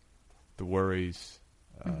 the worries,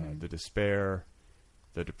 the despair,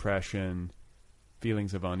 the depression,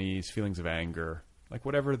 feelings of unease, feelings of anger, like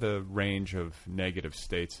whatever the range of negative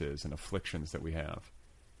states is and afflictions that we have.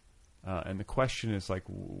 And the question is, like,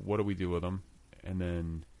 what do we do with them? And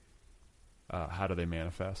then how do they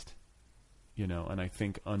manifest? You know, and I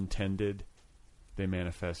think untended, they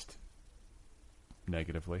manifest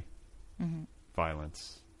negatively. Mm-hmm.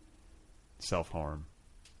 Violence, self-harm,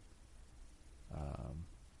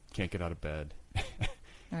 can't get out of bed,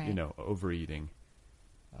 right. You know, overeating,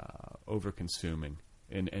 over-consuming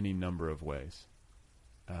in any number of ways.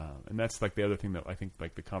 And that's like the other thing that I think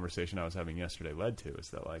like the conversation I was having yesterday led to is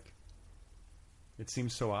that like it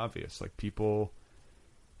seems so obvious. Like people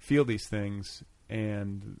feel these things,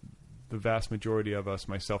 and the vast majority of us,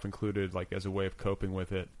 myself included, like as a way of coping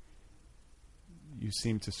with it, you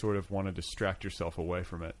seem to sort of want to distract yourself away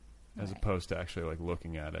from it as opposed to actually like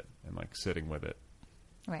looking at it and like sitting with it.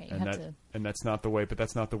 Right. And that's not the way, but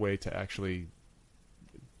that's not the way to actually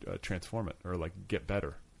transform it or like get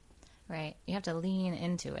better. Right. You have to lean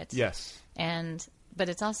into it. Yes. But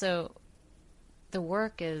it's also, the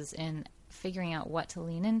work is in figuring out what to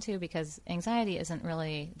lean into, because anxiety isn't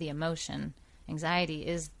really the emotion. Anxiety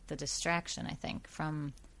is the distraction, I think,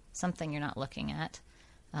 from something you're not looking at.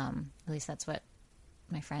 At least that's what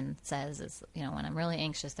my friend says is, you know, when I'm really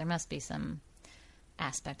anxious, there must be some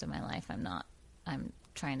aspect of my life I'm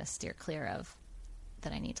trying to steer clear of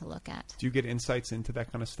that I need to look at. Do you get insights into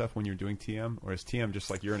that kind of stuff when you're doing TM, or is TM just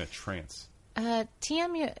like you're in a trance?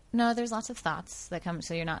 TM, no, there's lots of thoughts that come,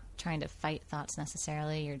 so you're not trying to fight thoughts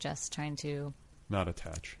necessarily. You're just trying to not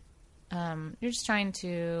attach. You're just trying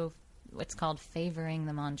to, what's called favoring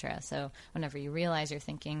the mantra. So whenever you realize you're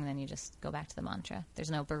thinking, then you just go back to the mantra.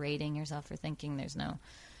 There's no berating yourself for thinking. There's no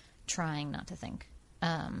trying not to think.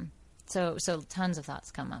 So tons of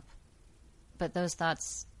thoughts come up, but those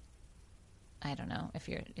thoughts, I don't know if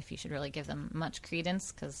you should really give them much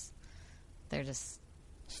credence, because they're just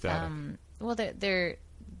static. They're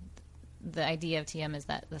the idea of TM is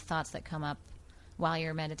that the thoughts that come up while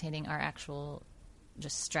you're meditating are actual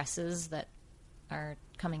just stresses that are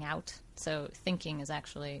coming out. So thinking is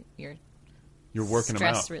actually you're working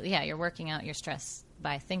them out. You're working out your stress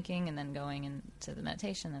by thinking and then going into the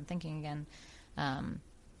meditation and thinking again.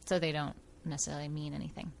 So they don't necessarily mean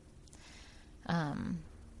anything.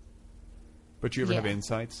 But do you ever have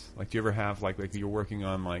insights? Like, do you ever have like you're working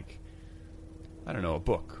on like, I don't know, a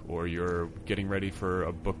book, or you're getting ready for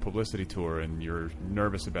a book publicity tour and you're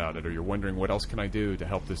nervous about it, or you're wondering what else can I do to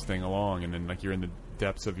help this thing along, and then like you're in the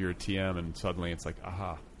depths of your TM and suddenly it's like,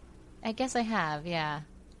 aha. I guess I have, yeah.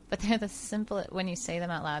 But they're the simple, when you say them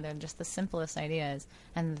out loud, they're just the simplest ideas,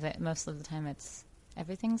 and most of the time it's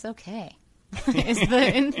everything's okay.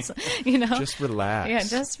 Just relax. Yeah,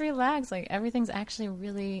 just relax. Like everything's actually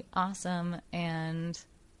really awesome, and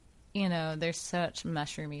you know, there's such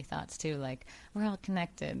mushroomy thoughts too. Like we're all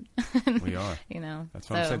connected. We are. You know, that's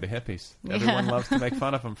what I'm saying. The hippies. Everyone loves to make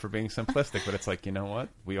fun of them for being simplistic, but it's like, you know what?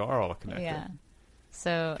 We are all connected. Yeah.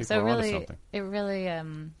 So it really, it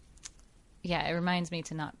reminds me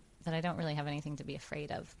that I don't really have anything to be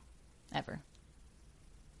afraid of, ever.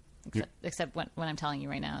 Except when I'm telling you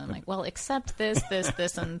right now, I'm like, well, except this,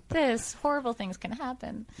 and this, horrible things can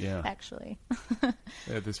happen. Yeah. Actually.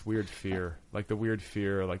 Yeah, this weird fear, like the weird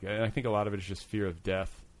fear, like, and I think a lot of it is just fear of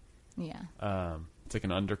death. Yeah. It's like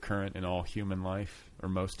an undercurrent in all human life, or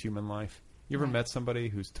most human life. You ever met somebody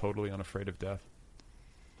who's totally unafraid of death?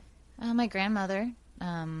 My grandmother,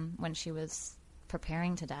 when she was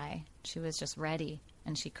preparing to die, she was just ready,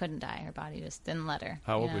 and she couldn't die. Her body just didn't let her.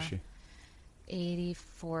 How old was she?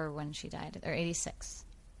 84 when she died, or 86.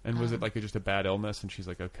 And was it like just a bad illness and she's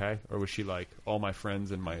like, okay? Or was she like, all my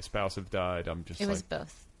friends and my spouse have died, I'm just It was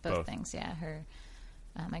both things, yeah.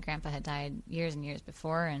 My grandpa had died years and years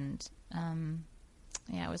before, and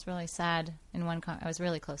it was really sad. I was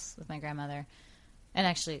really close with my grandmother. And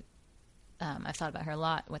actually, I've thought about her a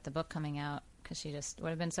lot with the book coming out, because she just would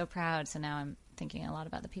have been so proud. So now I'm thinking a lot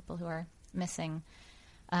about the people who are missing.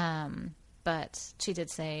 But she did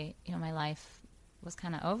say, you know, my life was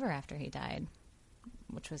kind of over after he died,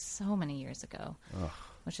 which was so many years ago.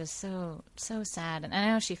 which is so sad. And I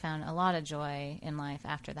know she found a lot of joy in life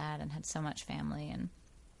after that and had so much family and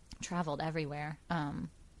traveled everywhere.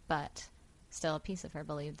 But still, a piece of her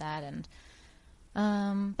believed that, and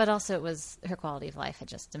but also it was her quality of life had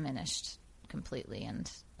just diminished completely,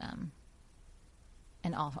 and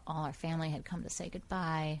all our family had come to say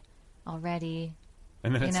goodbye already.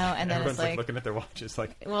 And then and then everyone's it's like looking at their watches,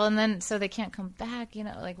 like, well, and then so they can't come back,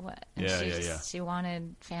 like what? And yeah. She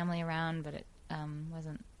wanted family around, but it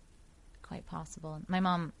wasn't quite possible. My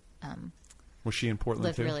mom was she in Portland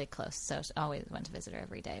lived too? really close, so I always went to visit her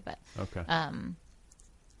every day. But okay.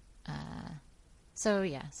 So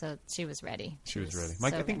she was ready. She was ready.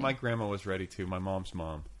 So I think my grandma was ready too. My mom's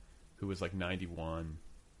mom, who was like 91.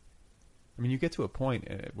 I mean, you get to a point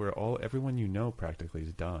where everyone you know practically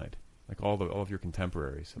has died. Like all of your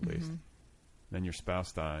contemporaries, at least. Then your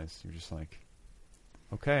spouse dies. You're just like,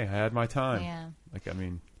 okay, I had my time. Yeah. Like, I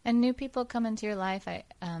mean, and new people come into your life.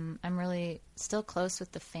 I'm really still close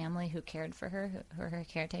with the family who cared for her, who are her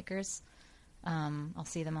caretakers. I'll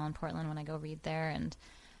see them all in Portland when I go read there, and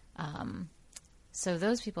so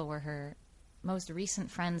those people were her most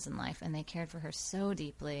recent friends in life, and they cared for her so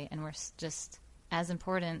deeply, and were just as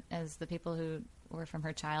important as the people who were from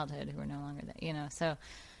her childhood who are no longer there.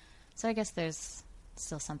 So I guess there's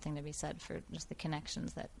still something to be said for just the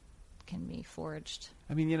connections that can be forged.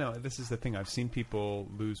 I mean, this is the thing. I've seen people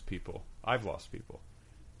lose people. I've lost people.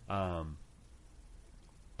 But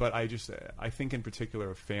I think in particular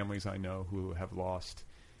of families I know who have lost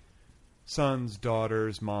sons,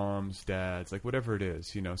 daughters, moms, dads, like whatever it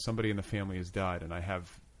is, somebody in the family has died, and I have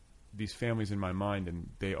these families in my mind, and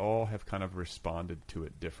they all have kind of responded to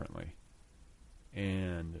it differently.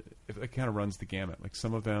 And it kind of runs the gamut. Like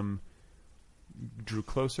some of them drew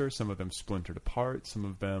closer, some of them splintered apart, some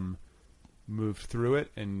of them moved through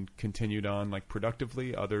it and continued on like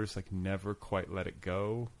productively. Others like never quite let it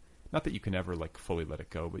go. Not that you can ever like fully let it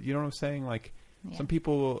go, but you know what I'm saying? Like some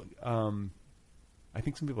people, I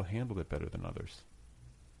think some people handled it better than others.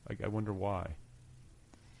 Like I wonder why.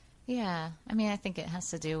 Yeah, I mean, I think it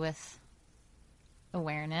has to do with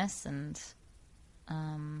awareness, and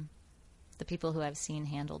the people who I've seen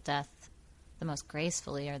handle death the most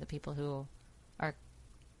gracefully are the people who are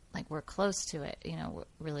like were close to it,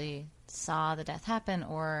 really saw the death happen,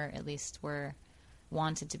 or at least were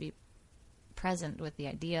wanted to be present with the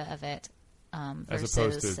idea of it, versus as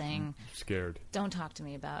opposed to saying scared. Don't talk to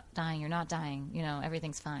me about dying. You're not dying.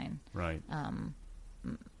 Everything's fine. Right.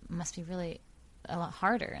 Must be really a lot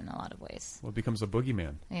harder in a lot of ways. Well, it becomes a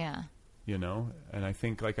boogeyman. Yeah. And I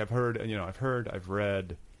think like I've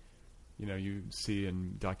read, you see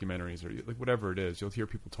in documentaries or like whatever it is, you'll hear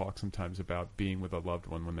people talk sometimes about being with a loved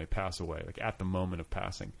one when they pass away, like at the moment of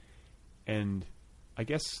passing. And I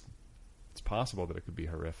guess it's possible that it could be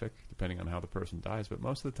horrific depending on how the person dies, but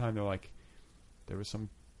most of the time they're like, there was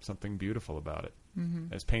something beautiful about it.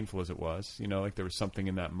 Mm-hmm. As painful as it was, like there was something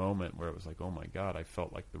in that moment where it was like, oh my God, I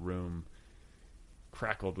felt like the room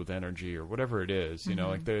crackled with energy or whatever it is,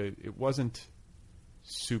 like it wasn't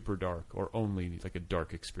super dark or only like a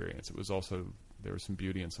dark experience. It was also, there was some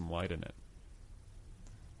beauty and some light in it.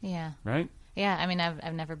 Yeah. Right? Yeah. I mean,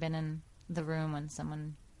 I've never been in the room when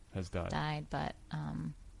someone has died, but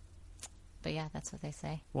yeah, that's what they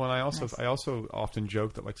say. Well, and I also often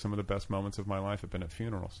joke that like some of the best moments of my life have been at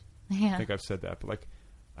funerals. Yeah. I think I've said that, but like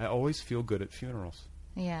I always feel good at funerals.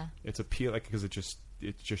 Yeah. It's because it just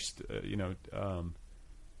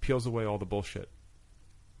peels away all the bullshit.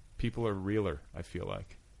 People are realer, I feel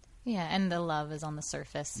like. Yeah, and the love is on the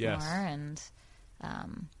surface yes. more, and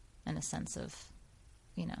a sense of,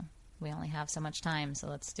 we only have so much time, so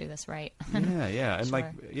let's do this right. Yeah, and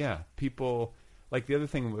sure. People, like the other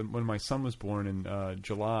thing, when my son was born in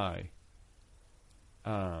July,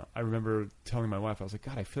 I remember telling my wife, I was like,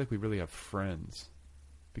 God, I feel like we really have friends.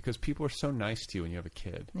 Because people are so nice to you when you have a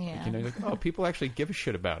kid. Yeah. Like, people actually give a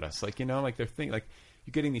shit about us. Like, like they're thinking, like,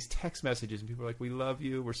 you're getting these text messages and people are like, we love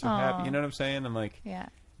you, we're so happy. You know what I'm saying? I'm like, yeah.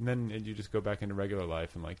 And then you just go back into regular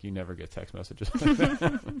life and like you never get text messages like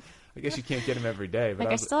that. I guess you can't get them every day. But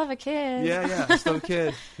I still have a kid. Yeah, I still have a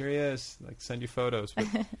kid. Here he is. Like, send you photos. But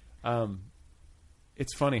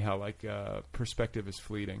it's funny how like perspective is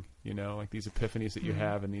fleeting. Like these epiphanies that you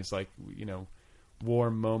have, and these like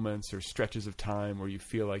warm moments or stretches of time where you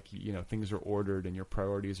feel like things are ordered and your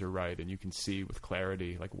priorities are right and you can see with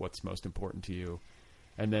clarity like what's most important to you,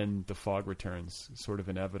 and then the fog returns sort of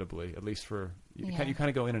inevitably, at least for you kind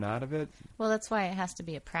of go in and out of it. Well, that's why it has to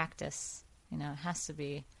be a practice. It has to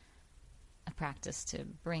be a practice to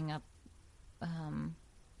bring up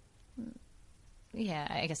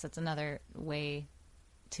I guess that's another way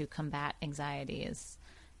to combat anxiety, is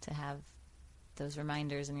to have those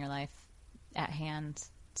reminders in your life at hand,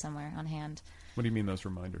 somewhere on hand. What do you mean those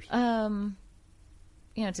reminders?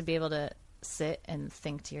 To be able to sit and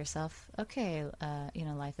think to yourself, okay,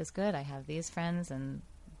 life is good. I have these friends and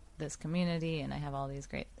this community, and I have all these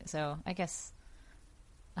great. So I guess,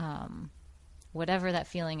 whatever that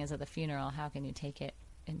feeling is at the funeral, how can you take it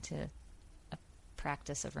into a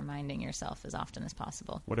practice of reminding yourself as often as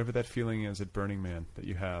possible? Whatever that feeling is at Burning Man that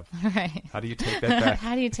you have. Right. How do you take that back?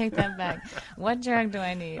 How do you take that back? What drug do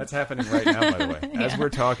I need? That's happening right now, by the way. As we're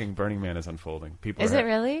talking, Burning Man is unfolding. Is it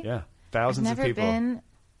really? Yeah. Thousands of people. I've never been.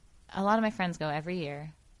 A lot of my friends go every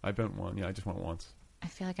year. I've been one. Yeah, I just went once. I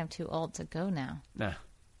feel like I'm too old to go now. Nah.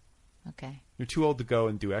 Okay. You're too old to go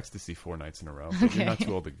and do ecstasy 4 nights in a row. But You're not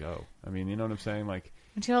too old to go. I mean, you know what I'm saying? Like,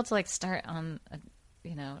 I'm too old to start on,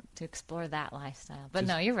 to explore that lifestyle. But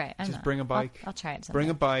no, you're right. I'm not. Bring a bike. I'll try it someday. Bring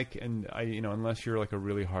a bike, and unless you're like a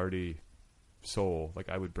really hardy soul, like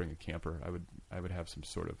I would bring a camper. I would have some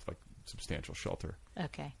sort of like substantial shelter.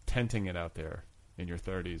 Okay. Tenting it out there in your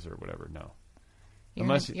 30s or whatever. No. You're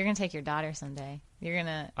gonna take your daughter someday. You're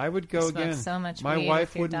gonna. I would go smoke again. So much. My weed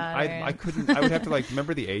wife with wouldn't. I couldn't. I would have to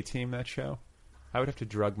remember the A-Team, that show. I would have to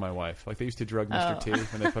drug my wife. Like they used to drug Mr. T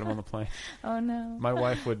when they put him on the plane. Oh no. My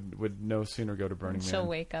wife would no sooner go to Burning Man. She'll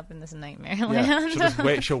wake up in this nightmare yeah,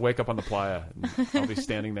 land. She'll wake up on the playa. And I'll be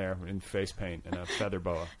standing there in face paint and a feather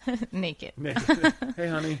boa. Naked. Hey,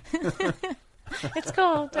 honey. It's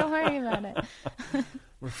cool. Don't worry about it.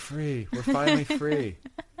 We're free. We're finally free.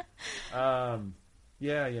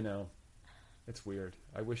 Yeah, it's weird.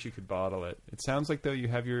 I wish you could bottle it. It sounds like, though, you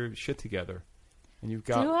have your shit together. And you've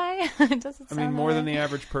got... Do I? Does it sound I mean, more than the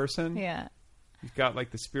average person. Yeah. You've got,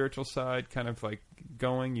 the spiritual side kind of,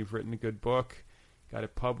 going. You've written a good book. Got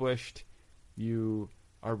it published. You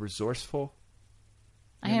are resourceful.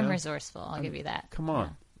 I am resourceful. I'll give you that. Come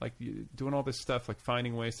on. Yeah. You doing all this stuff,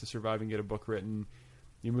 finding ways to survive and get a book written.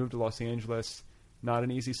 You moved to Los Angeles. Not an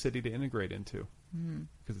easy city to integrate into.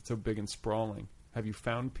 Because it's so big and sprawling. Have you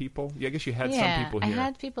found people? Yeah, I guess you had some people here. I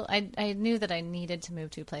had people. I knew that I needed to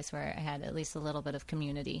move to a place where I had at least a little bit of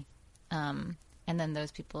community. And then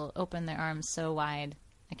those people opened their arms so wide.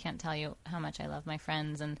 I can't tell you how much I love my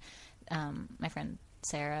friends. And my friend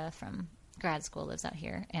Sarah from grad school lives out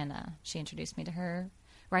here. And she introduced me to her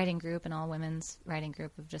writing group, an all-women's writing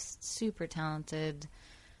group of just super talented,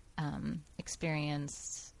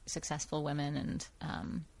 experienced, successful women.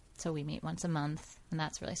 And so we meet once a month. And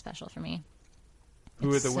that's really special for me.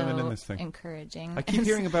 Who are the women in this thing? Encouraging. I keep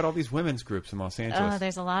hearing about all these women's groups in Los Angeles. Oh,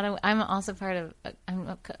 there's a lot of. I'm also part of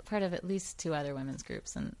at least 2 other women's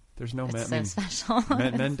groups, and there's no men. So special.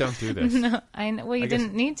 Men don't do this. No, I know. Well, you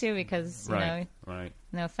didn't need to because right.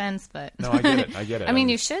 No offense, but no, I get it. I mean,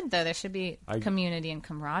 you should though. There should be community and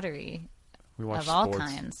camaraderie of all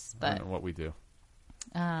kinds. But I don't know what we do.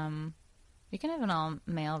 You can have an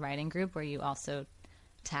all-male writing group where you also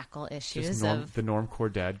tackle issues of the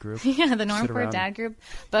Normcore Dad group. Yeah, the Normcore Dad group,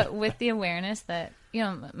 but with the awareness that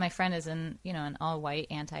my friend is in an all-white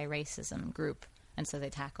anti-racism group, and so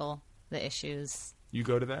they tackle the issues. You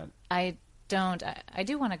go to that? I don't. I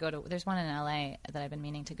do want to go to. There's one in LA that I've been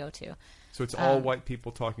meaning to go to. So it's all white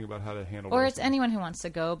people talking about how to handle. Or racism. It's anyone who wants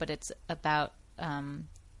to go, but it's about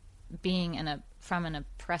being from an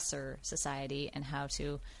oppressor society and how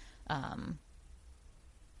to.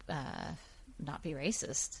 Not be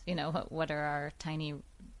racist. What are our tiny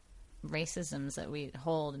racisms that we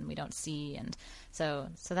hold and we don't see, and so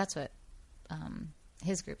that's what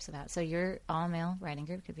his group's about. So your all male writing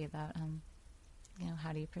group could be about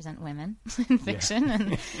how do you present women in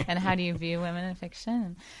fiction and how do you view women in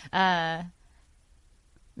fiction. No,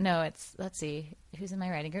 let's see who's in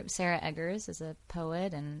my writing group. Sarah Eggers is a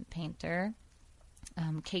poet and painter.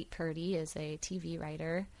 Kate Purdy is a TV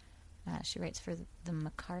writer. She writes for the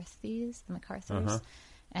McCarthys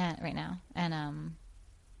right now, and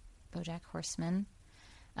BoJack Horseman.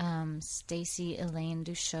 Stacey Elaine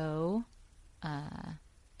Duchot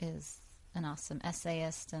is an awesome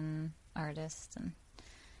essayist and artist, and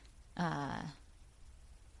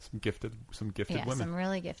some gifted women. Some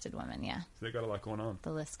really gifted women. Yeah, so they got a lot going on.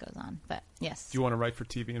 The list goes on, but yes. Do you want to write for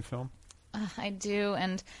TV and film? I do,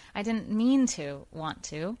 and I didn't mean to want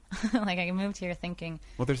to. I moved here thinking...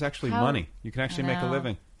 Well, there's actually money. You can actually make a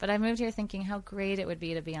living. But I moved here thinking how great it would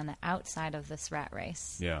be to be on the outside of this rat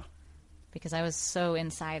race. Yeah. Because I was so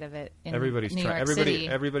inside of it in New York City.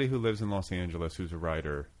 Everybody who lives in Los Angeles who's a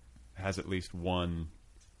writer has at least one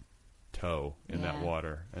toe in that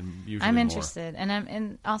water, and usually I'm more. interested,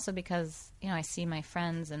 and also because I see my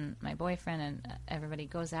friends and my boyfriend and everybody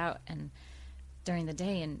goes out and during the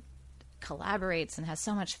day and collaborates and has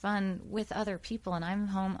so much fun with other people, and I'm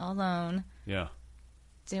home alone. Yeah.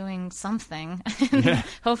 doing something,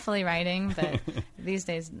 hopefully writing, but these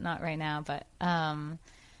days not right now. But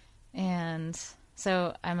and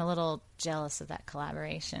so I'm a little jealous of that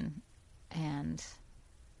collaboration, and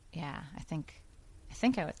yeah, I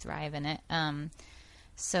think I would thrive in it.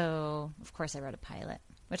 So of course I wrote a pilot,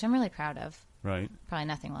 which I'm really proud of. Right. Probably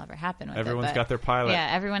nothing will ever happen with Everyone's it. got their pilot. Yeah,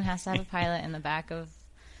 everyone has to have a pilot in the back of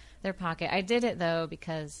their pocket. I did it though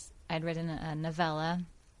because I'd written a novella.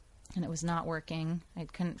 And it was not working. I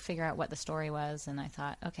couldn't figure out what the story was, and I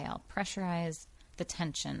thought, okay, I'll pressurize the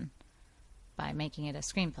tension by making it a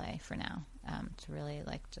screenplay for now, to really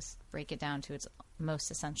just break it down to its most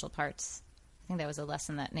essential parts. I think that was a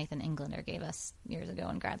lesson that Nathan Englander gave us years ago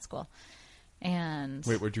in grad school. And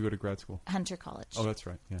wait, where'd you go to grad school? Hunter College. Oh, that's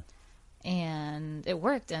right. Yeah. And it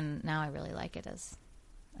worked, and now I really like it as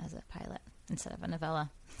a pilot instead of a novella.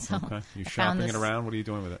 So okay, you shopping it around? What are you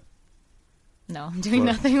doing with it? No, I'm doing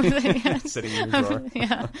nothing with it yet. Sitting in your drawer.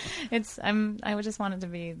 Yeah, I would just want it to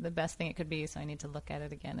be the best thing it could be, so I need to look at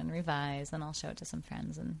it again and revise, and I'll show it to some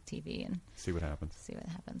friends and TV and see what happens.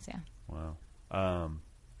 Yeah. Wow.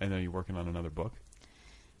 And are you working on another book?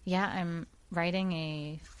 Yeah, I'm writing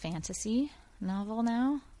a fantasy novel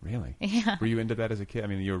now. Really? Yeah. Were you into that as a kid? I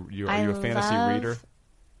mean, are you a fantasy reader?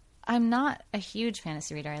 I'm not a huge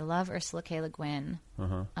fantasy reader. I love Ursula K. Le Guin.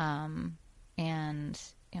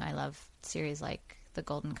 And I love series like The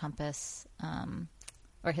Golden Compass,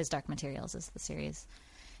 or His Dark Materials is the series.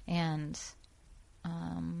 And,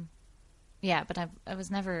 but I was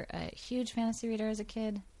never a huge fantasy reader as a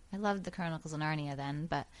kid. I loved the Chronicles of Narnia then,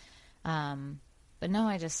 but no,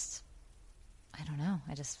 I don't know.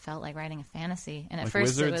 I just felt like writing a fantasy. And at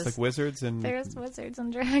first wizards, it was... like wizards and... There's wizards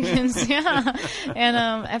and dragons, yeah. And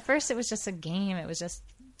at first it was just a game. It was just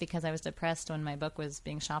because I was depressed when my book was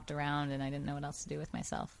being shopped around and I didn't know what else to do with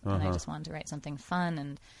myself. And I just wanted to write something fun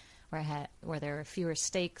and where there were fewer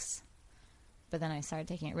stakes. But then I started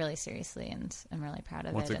taking it really seriously, and I'm really proud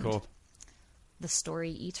of it. What's it called? The Story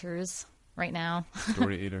Eaters right now.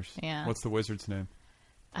 Story Eaters. Yeah. What's the wizard's name?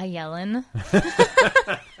 Ayelen.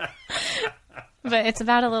 But it's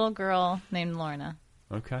about a little girl named Lorna.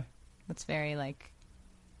 Okay. It's very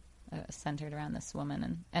centered around this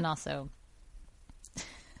woman, and also...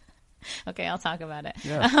 Okay, I'll talk about it.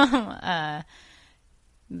 Yeah.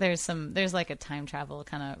 There's like a time travel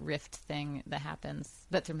kind of rift thing that happens,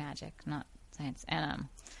 but through magic, not science. And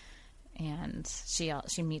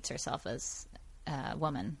she meets herself as a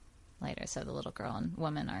woman later. So the little girl and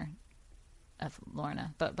woman are of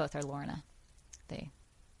Lorna, but both are Lorna. They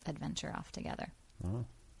adventure off together. Oh.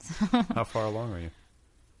 How far along are you?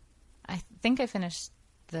 I think I finished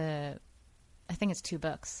I think it's 2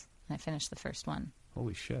 books, and I finished the first one.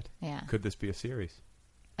 Holy shit. Yeah. Could this be a series?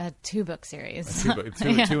 A 2-book series.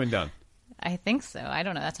 Two and done. I think so. I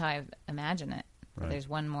don't know. That's how I imagine it. Right. There's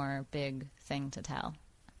one more big thing to tell.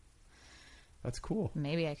 That's cool.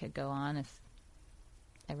 Maybe I could go on if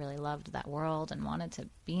I really loved that world and wanted to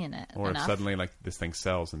be in it or enough. If suddenly this thing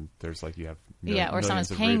sells and there's you have or someone's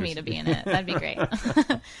paying me to be in it. That'd be great.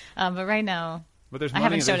 But right now, I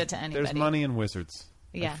haven't showed it to anybody. There's money in wizards.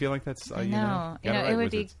 Yeah. I feel like that's, I know. It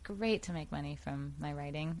would wizards. be great to make money from my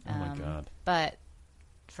writing. Oh, my God. But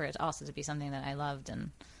for it also to be something that I loved,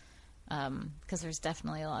 and because there's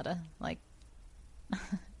definitely a lot of,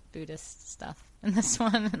 Buddhist stuff in this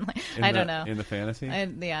one. And, I don't know. In the fantasy?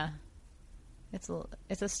 Yeah. It's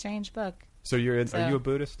a strange book. So are you a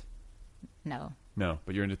Buddhist? No. No,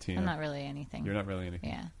 but you're into TM. I'm not really anything. You're not really anything.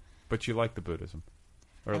 Yeah. But you like the Buddhism.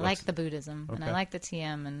 I like the Buddhism, and I like the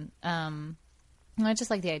TM, and I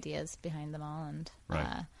just like the ideas behind them all, and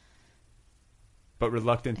right. But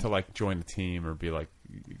reluctant to join a team or be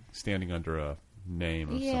standing under a name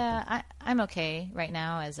or something. Yeah, I'm okay right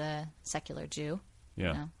now as a secular Jew.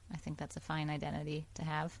 Yeah. I think that's a fine identity to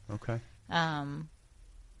have. Okay.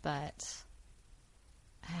 But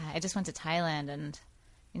I just went to Thailand and,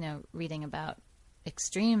 reading about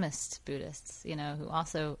extremist Buddhists, who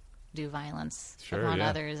also do violence upon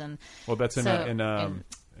others. And well, that's in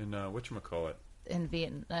whatchamacallit? In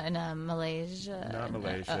Vietnam, in Malaysia. Not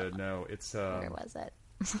Malaysia, no. It's where was it?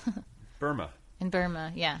 Burma. In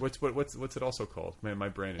Burma, yeah. What's it also called? Man, my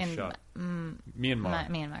brain is shot. Myanmar.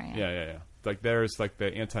 Myanmar, yeah. Yeah. There's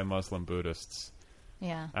the anti-Muslim Buddhists.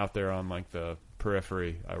 Yeah. Out there on the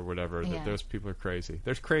periphery or whatever. Yeah. Those people are crazy.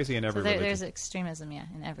 There's crazy in every religion. There's extremism,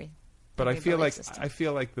 in every. But every I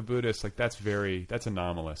feel like the Buddhists, that's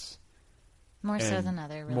anomalous. More so than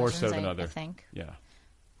other religions. More so than other. I think. Yeah.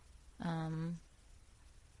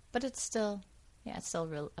 But it's still, a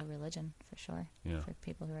religion for sure. Yeah. For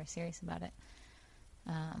people who are serious about it.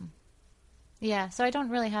 So I don't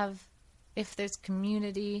really have, if there's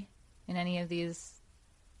community in any of these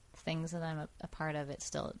things that I'm a part of, it's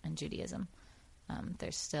still in Judaism.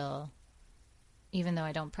 There's still, even though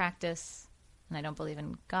I don't practice and I don't believe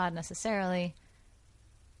in God necessarily,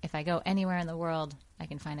 if I go anywhere in the world, I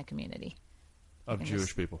can find a community of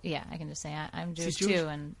Jewish people. Yeah, I can just say I'm Jewish too.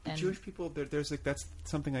 And Jewish people, there's like, that's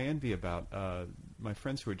something I envy about my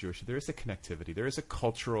friends who are Jewish. There is a connectivity. There is a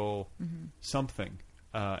cultural something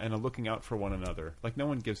and a looking out for one another. Like, no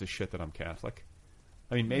one gives a shit that I'm Catholic.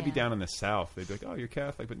 I mean, maybe down in the South, they'd be like, oh, you're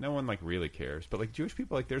Catholic, but no one, like, really cares. But, like, Jewish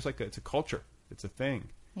people, like, there's, like, it's a culture. It's a thing.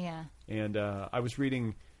 Yeah. And I was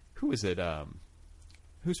reading, who is it?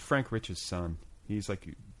 Who's Frank Rich's son? He's, like,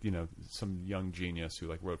 you know, some young genius who,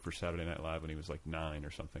 like, wrote for Saturday Night Live when he was, like, 9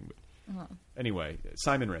 or something. But anyway,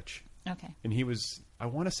 Simon Rich. Okay. And he was, I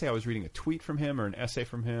want to say I was reading a tweet from him or an essay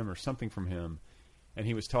from him or something from him. And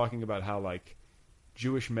he was talking about how, like,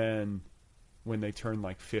 Jewish men, when they turn,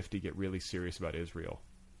 like, 50, get really serious about Israel.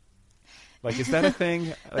 Like, is that a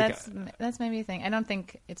thing? Like, that's maybe a thing. I don't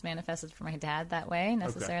think it's manifested for my dad that way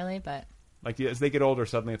necessarily, but... Like, as they get older,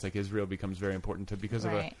 suddenly it's like Israel becomes very important because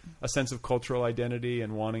of a sense of cultural identity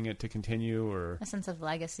and wanting it to continue, or... A sense of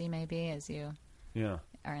legacy, maybe, as you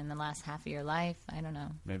are in the last half of your life. I don't know.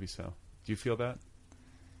 Maybe so. Do you feel that?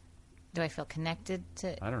 Do I feel connected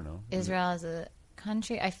to I don't know. Israel as a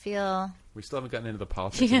country? I feel... We still haven't gotten into the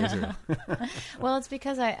politics of Israel. Well, it's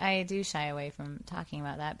because I do shy away from talking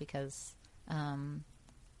about that because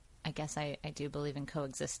I guess I do believe in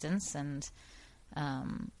coexistence, and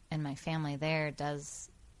my family there does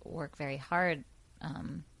work very hard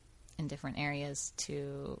in different areas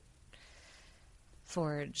to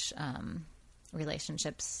forge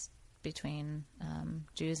relationships between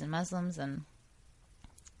Jews and Muslims, and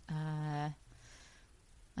I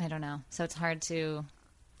don't know. So it's hard to...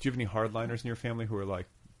 Do you have any hardliners in your family who are like,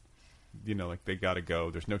 you know, like they got to go?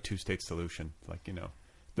 There's no two-state solution. Like, you know,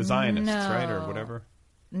 the Zionists, right? Or whatever?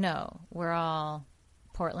 No. We're all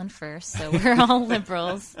Portland first, so we're all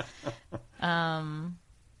liberals.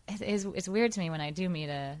 It's weird to me when I do meet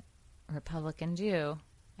a Republican Jew.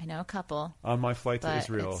 I know a couple. On my flight to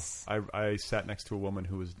Israel, I sat next to a woman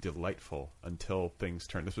who was delightful until things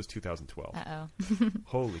turned. This was 2012. Uh-oh.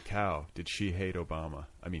 Holy cow, did she hate Obama?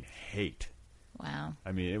 I mean, hate. Wow.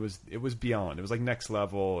 I mean, it was beyond. It was like next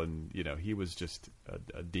level, and, you know, he was just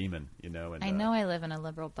a demon, you know. And I know I live in a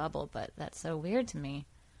liberal bubble, but that's so weird to me.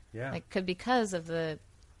 Yeah. Like, because of the...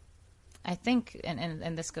 I think,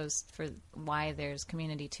 and this goes for why there's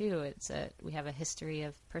community too. We have a history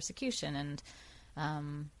of persecution,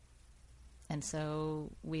 and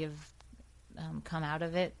so we have come out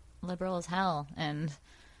of it liberal as hell, and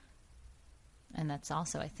that's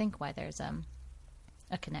also, I think, why there's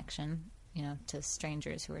a connection, you know, to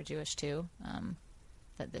strangers who are Jewish too.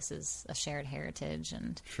 That this is a shared heritage,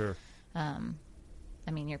 and sure. I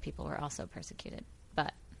mean, your people were also persecuted,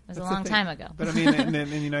 but. It was a long time ago. But I mean, in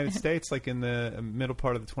the United States, like in the middle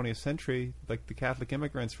part of the 20th century, like the Catholic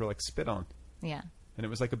immigrants were like spit on. Yeah. And it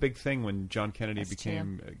was like a big thing when John Kennedy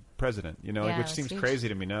became president, you know, like, which seems crazy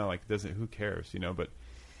to me now. Like, who cares, you know? But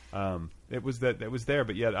it was there.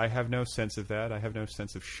 But yet, I have no sense of that. I have no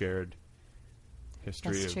sense of shared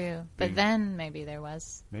history. That's true. But then maybe there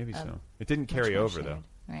was. Maybe so. It didn't carry over, though.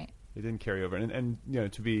 Right. It didn't carry over, and you know,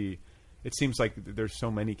 to be. It seems like there's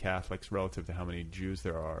so many Catholics relative to how many Jews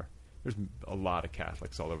there are. There's a lot of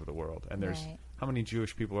Catholics all over the world. And there's how many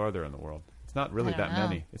Jewish people are there in the world? It's not really that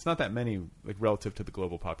many. It's not that many, like, relative to the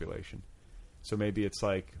global population. So maybe it's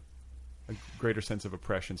like a greater sense of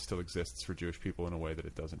oppression still exists for Jewish people in a way that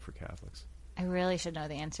it doesn't for Catholics. I really should know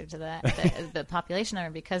the answer to that, the population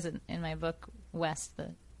number, because in my book, Wes,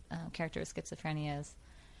 the character with schizophrenia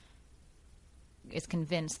is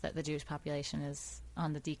convinced that the Jewish population is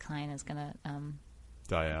on the decline, is going to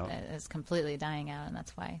die out, is completely dying out, and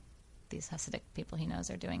that's why these Hasidic people he knows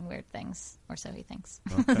are doing weird things, or so he thinks.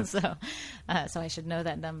 Okay. so I should know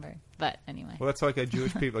that number. But anyway, well, that's like a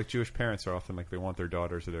Jewish people, like Jewish parents are often like they want their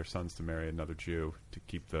daughters or their sons to marry another Jew to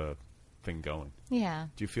keep the thing going. Yeah.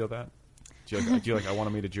 Do you feel that? Do you like I want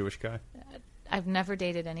to meet a Jewish guy? I've never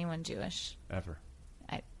dated anyone Jewish. Ever.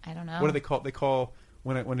 I don't know. What do they call? They call.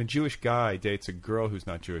 When a Jewish guy dates a girl who's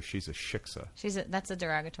not Jewish, she's a shiksa. That's a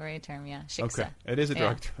derogatory term, yeah. Shiksa. Okay, it is a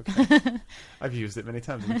derogatory. Yeah. Okay. I've used it many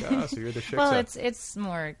times. I'm like, so you're the shiksa. Well, it's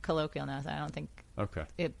more colloquial now, so I don't think. Okay.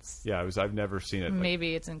 It's. Yeah, I've never seen it.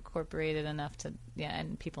 Maybe it's incorporated enough to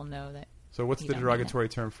and people know that. So what's the derogatory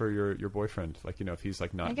term for your boyfriend? Like, you know, if he's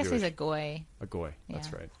like not Jewish. I guess he's a goy. A goy. Yeah.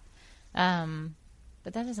 That's right.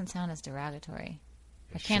 But that doesn't sound as derogatory.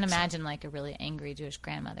 I can't imagine like a really angry Jewish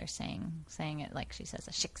grandmother saying it like she says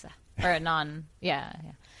a shiksa or a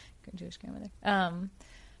Jewish grandmother.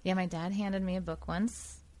 My dad handed me a book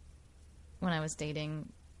once when I was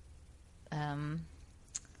dating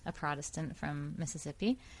a Protestant from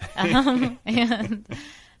Mississippi. And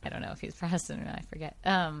I don't know if he's Protestant or not, I forget.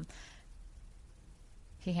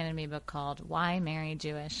 He handed me a book called Why Marry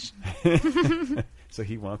Jewish? So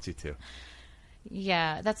he wants you to.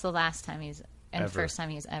 Yeah, that's the last time Ever. first time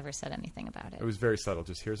he's ever said anything about it. It was very subtle.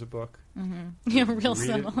 Just, here's a book. Mm-hmm. Yeah, real read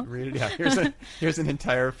subtle. Read it. Yeah, here's an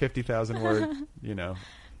entire 50,000 word,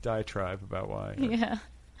 diatribe about why. Yeah.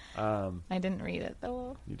 I didn't read it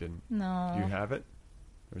though. You didn't? No. Do you have it?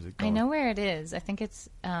 Or is it I gone? know where it is. I think it's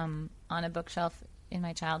on a bookshelf in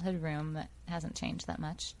my childhood room that hasn't changed that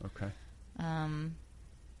much. Okay.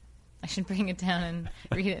 I should bring it down and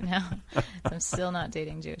read it now. I'm still not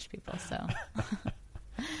dating Jewish people, so.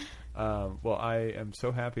 Well, I am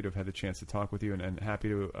so happy to have had the chance to talk with you, and happy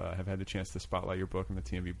to have had the chance to spotlight your book in the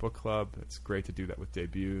TNB Book Club. It's great to do that with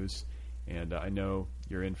debuts, and I know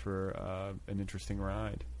you're in for an interesting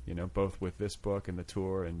ride, both with this book and the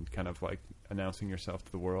tour and kind of like announcing yourself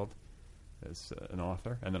to the world as an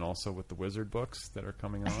author, and then also with the Wizard books that are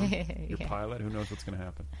coming on, your pilot. Who knows what's going to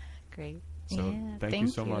happen? Great. So yeah, thank you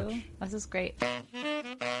so much. This is great.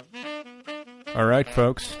 All right,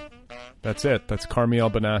 folks. That's it. That's Carmiel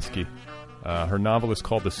Banaski. Her novel is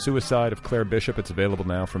called The Suicide of Claire Bishop. It's available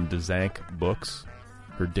now from Dzanc Books,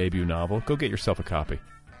 her debut novel. Go get yourself a copy.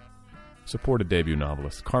 Support a debut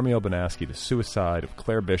novelist. Carmiel Banaski, The Suicide of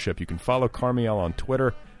Claire Bishop. You can follow Carmiel on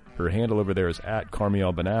Twitter. Her handle over there is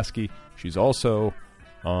 @Carmiel Banaski. She's also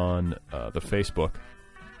on the Facebook,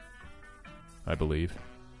 I believe.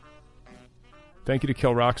 Thank you to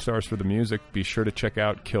Kill Rockstars for the music. Be sure to check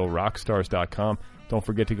out killrockstars.com. Don't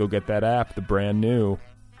forget to go get that app, the brand new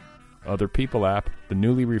Other People app, the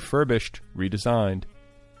newly refurbished, redesigned,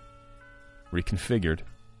 reconfigured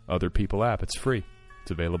Other People app. It's free. It's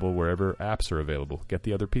available wherever apps are available. Get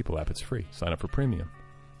the Other People app. It's free. Sign up for premium.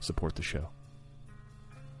 Support the show.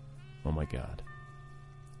 Oh, my God.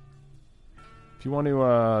 If you want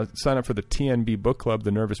to sign up for the TNB Book Club, the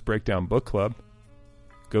Nervous Breakdown Book Club,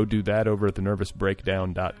 go do that over at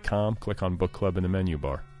thenervousbreakdown.com. Click on Book Club in the menu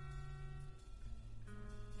bar.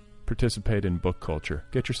 Participate in book culture.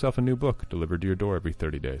 Get yourself a new book delivered to your door every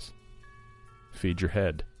 30 days. Feed your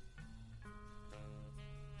head.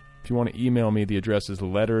 If you want to email me, the address is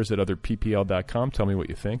letters@otherppl.com. Tell me what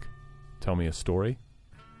you think. Tell me a story.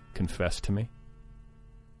 Confess to me.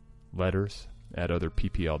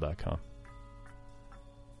 Letters@otherppl.com.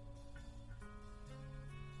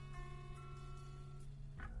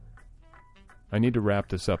 I need to wrap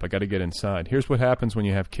this up. I got to get inside. Here's what happens when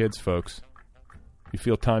you have kids, folks. You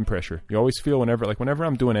feel time pressure. You always feel whenever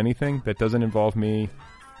I'm doing anything that doesn't involve me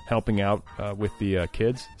helping out with the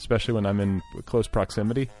kids, especially when I'm in close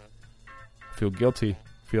proximity, I feel guilty.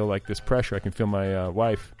 I feel like this pressure. I can feel my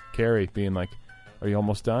wife, Carrie, being like, "Are you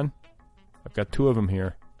almost done? I've got 2 of them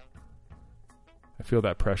here." I feel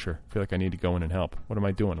that pressure. I feel like I need to go in and help. What am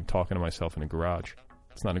I doing? I'm talking to myself in a garage.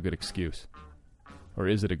 It's not a good excuse. Or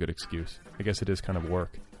is it a good excuse? I guess it is kind of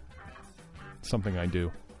work. It's something I do.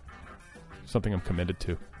 Something I'm committed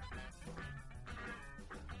to.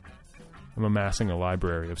 I'm amassing a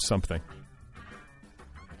library of something.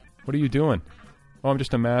 What are you doing? Oh, I'm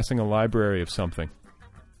just amassing a library of something.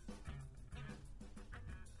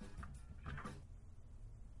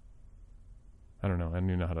 I don't know. I don't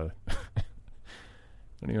even know how to... I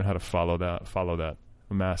don't even know how to follow that.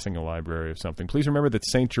 Amassing a library of something. Please remember that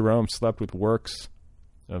St. Jerome slept with works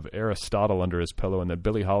of Aristotle under his pillow, and that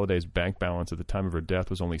Billie Holiday's bank balance at the time of her death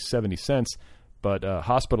was only 70 cents, but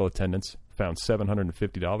hospital attendants found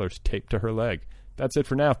 $750 taped to her leg. That's it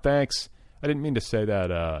for now. Thanks. I didn't mean to say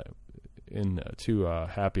that in too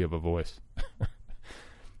happy of a voice.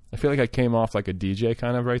 I feel like I came off like a DJ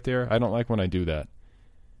kind of right there. I don't like when I do that.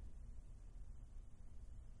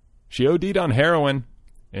 She OD'd on heroin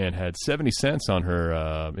and had 70 cents on her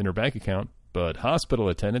in her bank account, but hospital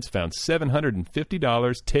attendants found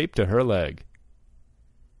 $750 taped to her leg.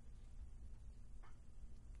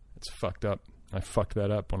 It's fucked up. I fucked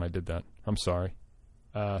that up when I did that. I'm sorry.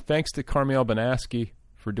 Thanks to Carmiel Banaski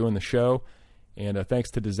for doing the show, and thanks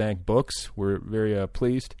to Dzanc Books. We're very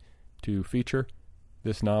pleased to feature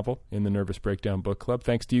this novel in the Nervous Breakdown Book Club.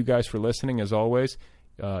 Thanks to you guys for listening, as always.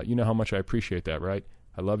 You know how much I appreciate that, right?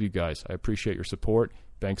 I love you guys. I appreciate your support.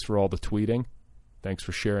 Thanks for all the tweeting. Thanks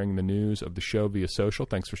for sharing the news of the show via social.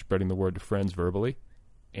 Thanks for spreading the word to friends verbally,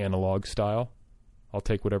 analog style. I'll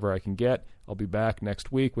take whatever I can get. I'll be back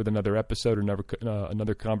next week with another episode or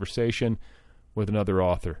another conversation with another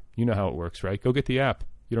author. You know how it works, right? Go get the app.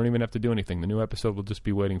 You don't even have to do anything. The new episode will just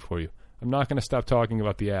be waiting for you. I'm not going to stop talking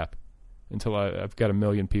about the app until I've got 1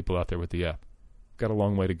 million people out there with the app. I've got a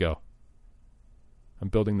long way to go. I'm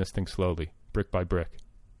building this thing slowly, brick by brick.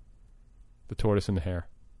 The tortoise and the hare.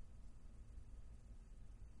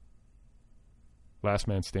 Last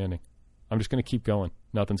man standing. I'm just going to keep going.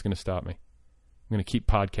 Nothing's going to stop me. I'm going to keep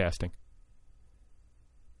podcasting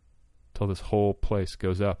till this whole place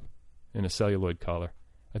goes up in a celluloid collar.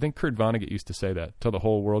 I think Kurt Vonnegut used to say that. Till the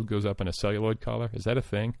whole world goes up in a celluloid collar. Is that a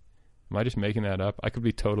thing? Am I just making that up? I could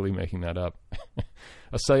be totally making that up.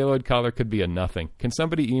 A celluloid collar could be a nothing. Can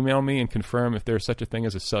somebody email me and confirm if there's such a thing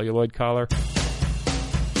as a celluloid collar?